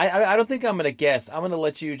 I don't think I'm going to guess. I'm going to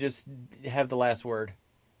let you just have the last word.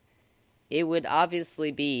 It would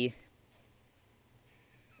obviously be...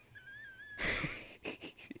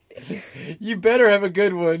 You better have a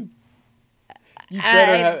good one.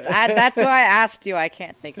 That's why I asked you. I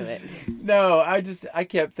can't think of it. No, I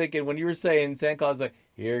kept thinking when you were saying Santa Claus, like,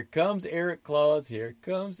 here comes Eric Claus, here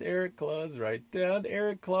comes Eric Claus, right down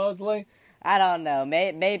Eric Claus Lane. I don't know.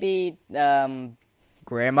 Maybe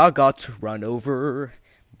Grandma got run over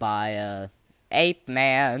by a ape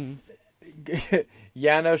man.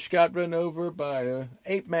 Janosch got run over by a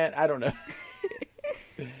ape man. I don't know.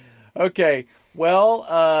 Okay.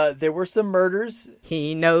 Well, there were some murders.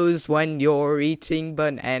 He knows when you're eating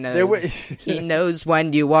bananas. He knows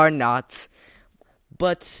when you are not.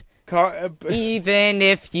 But even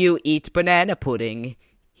if you eat banana pudding,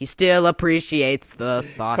 he still appreciates the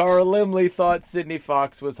thought. Carl Limley thought Sidney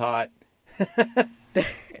Fox was hot.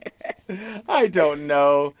 I don't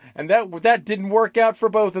know. And that didn't work out for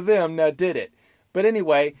both of them, now did it? But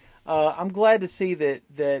anyway, I'm glad to see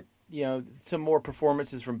that some more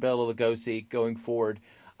performances from Bela Lugosi going forward.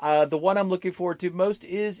 The one I'm looking forward to most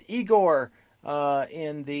is Igor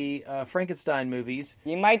in the Frankenstein movies.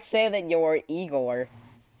 You might say that you're Igor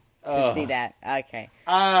to see that. Okay.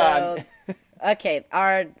 Okay,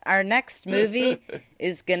 our next movie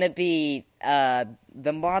is gonna be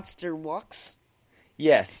The Monster Walks.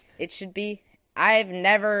 Yes. It should be. I've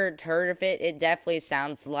never heard of it. It definitely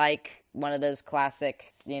sounds like one of those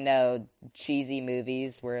classic, cheesy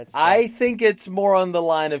movies where it's... I think it's more on the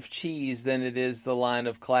line of cheese than it is the line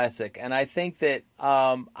of classic. And I think that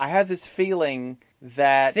I have this feeling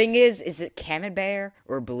that... Thing is it Camembert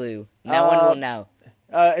or Blue? No one will know.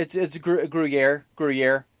 It's Gruyere.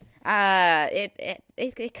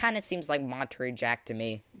 It kind of seems like Monterey Jack to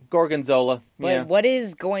me. Gorgonzola. But yeah. what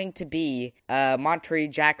is going to be Monterey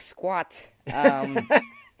Jack Squat? That's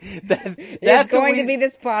going to be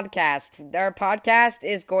this podcast. Our podcast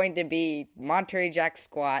is going to be Monterey Jack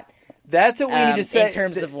Squat. That's what we need to say. In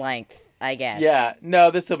terms of length, I guess. Yeah,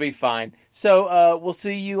 no, this will be fine. So we'll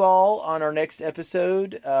see you all on our next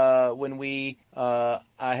episode when we, I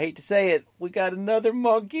hate to say it, we got another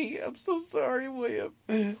monkey. I'm so sorry, William.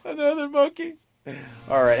 Another monkey.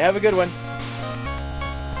 All right, have a good one.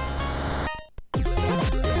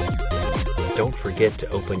 Don't forget to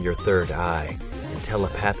open your third eye and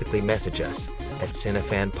telepathically message us at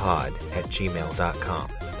cinefanpod@gmail.com.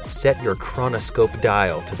 Set your chronoscope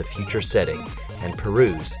dial to the future setting and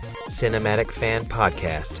peruse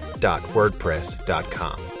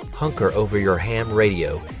cinematicfanpodcast.wordpress.com. Hunker over your ham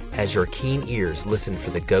radio as your keen ears listen for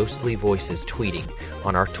the ghostly voices tweeting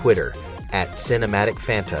on our Twitter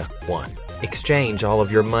 @CinematicFanta1. Exchange all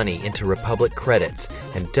of your money into Republic credits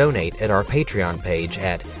and donate at our Patreon page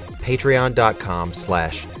at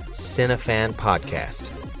patreon.com/cinefanpodcast.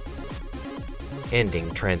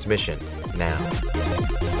 Ending transmission now.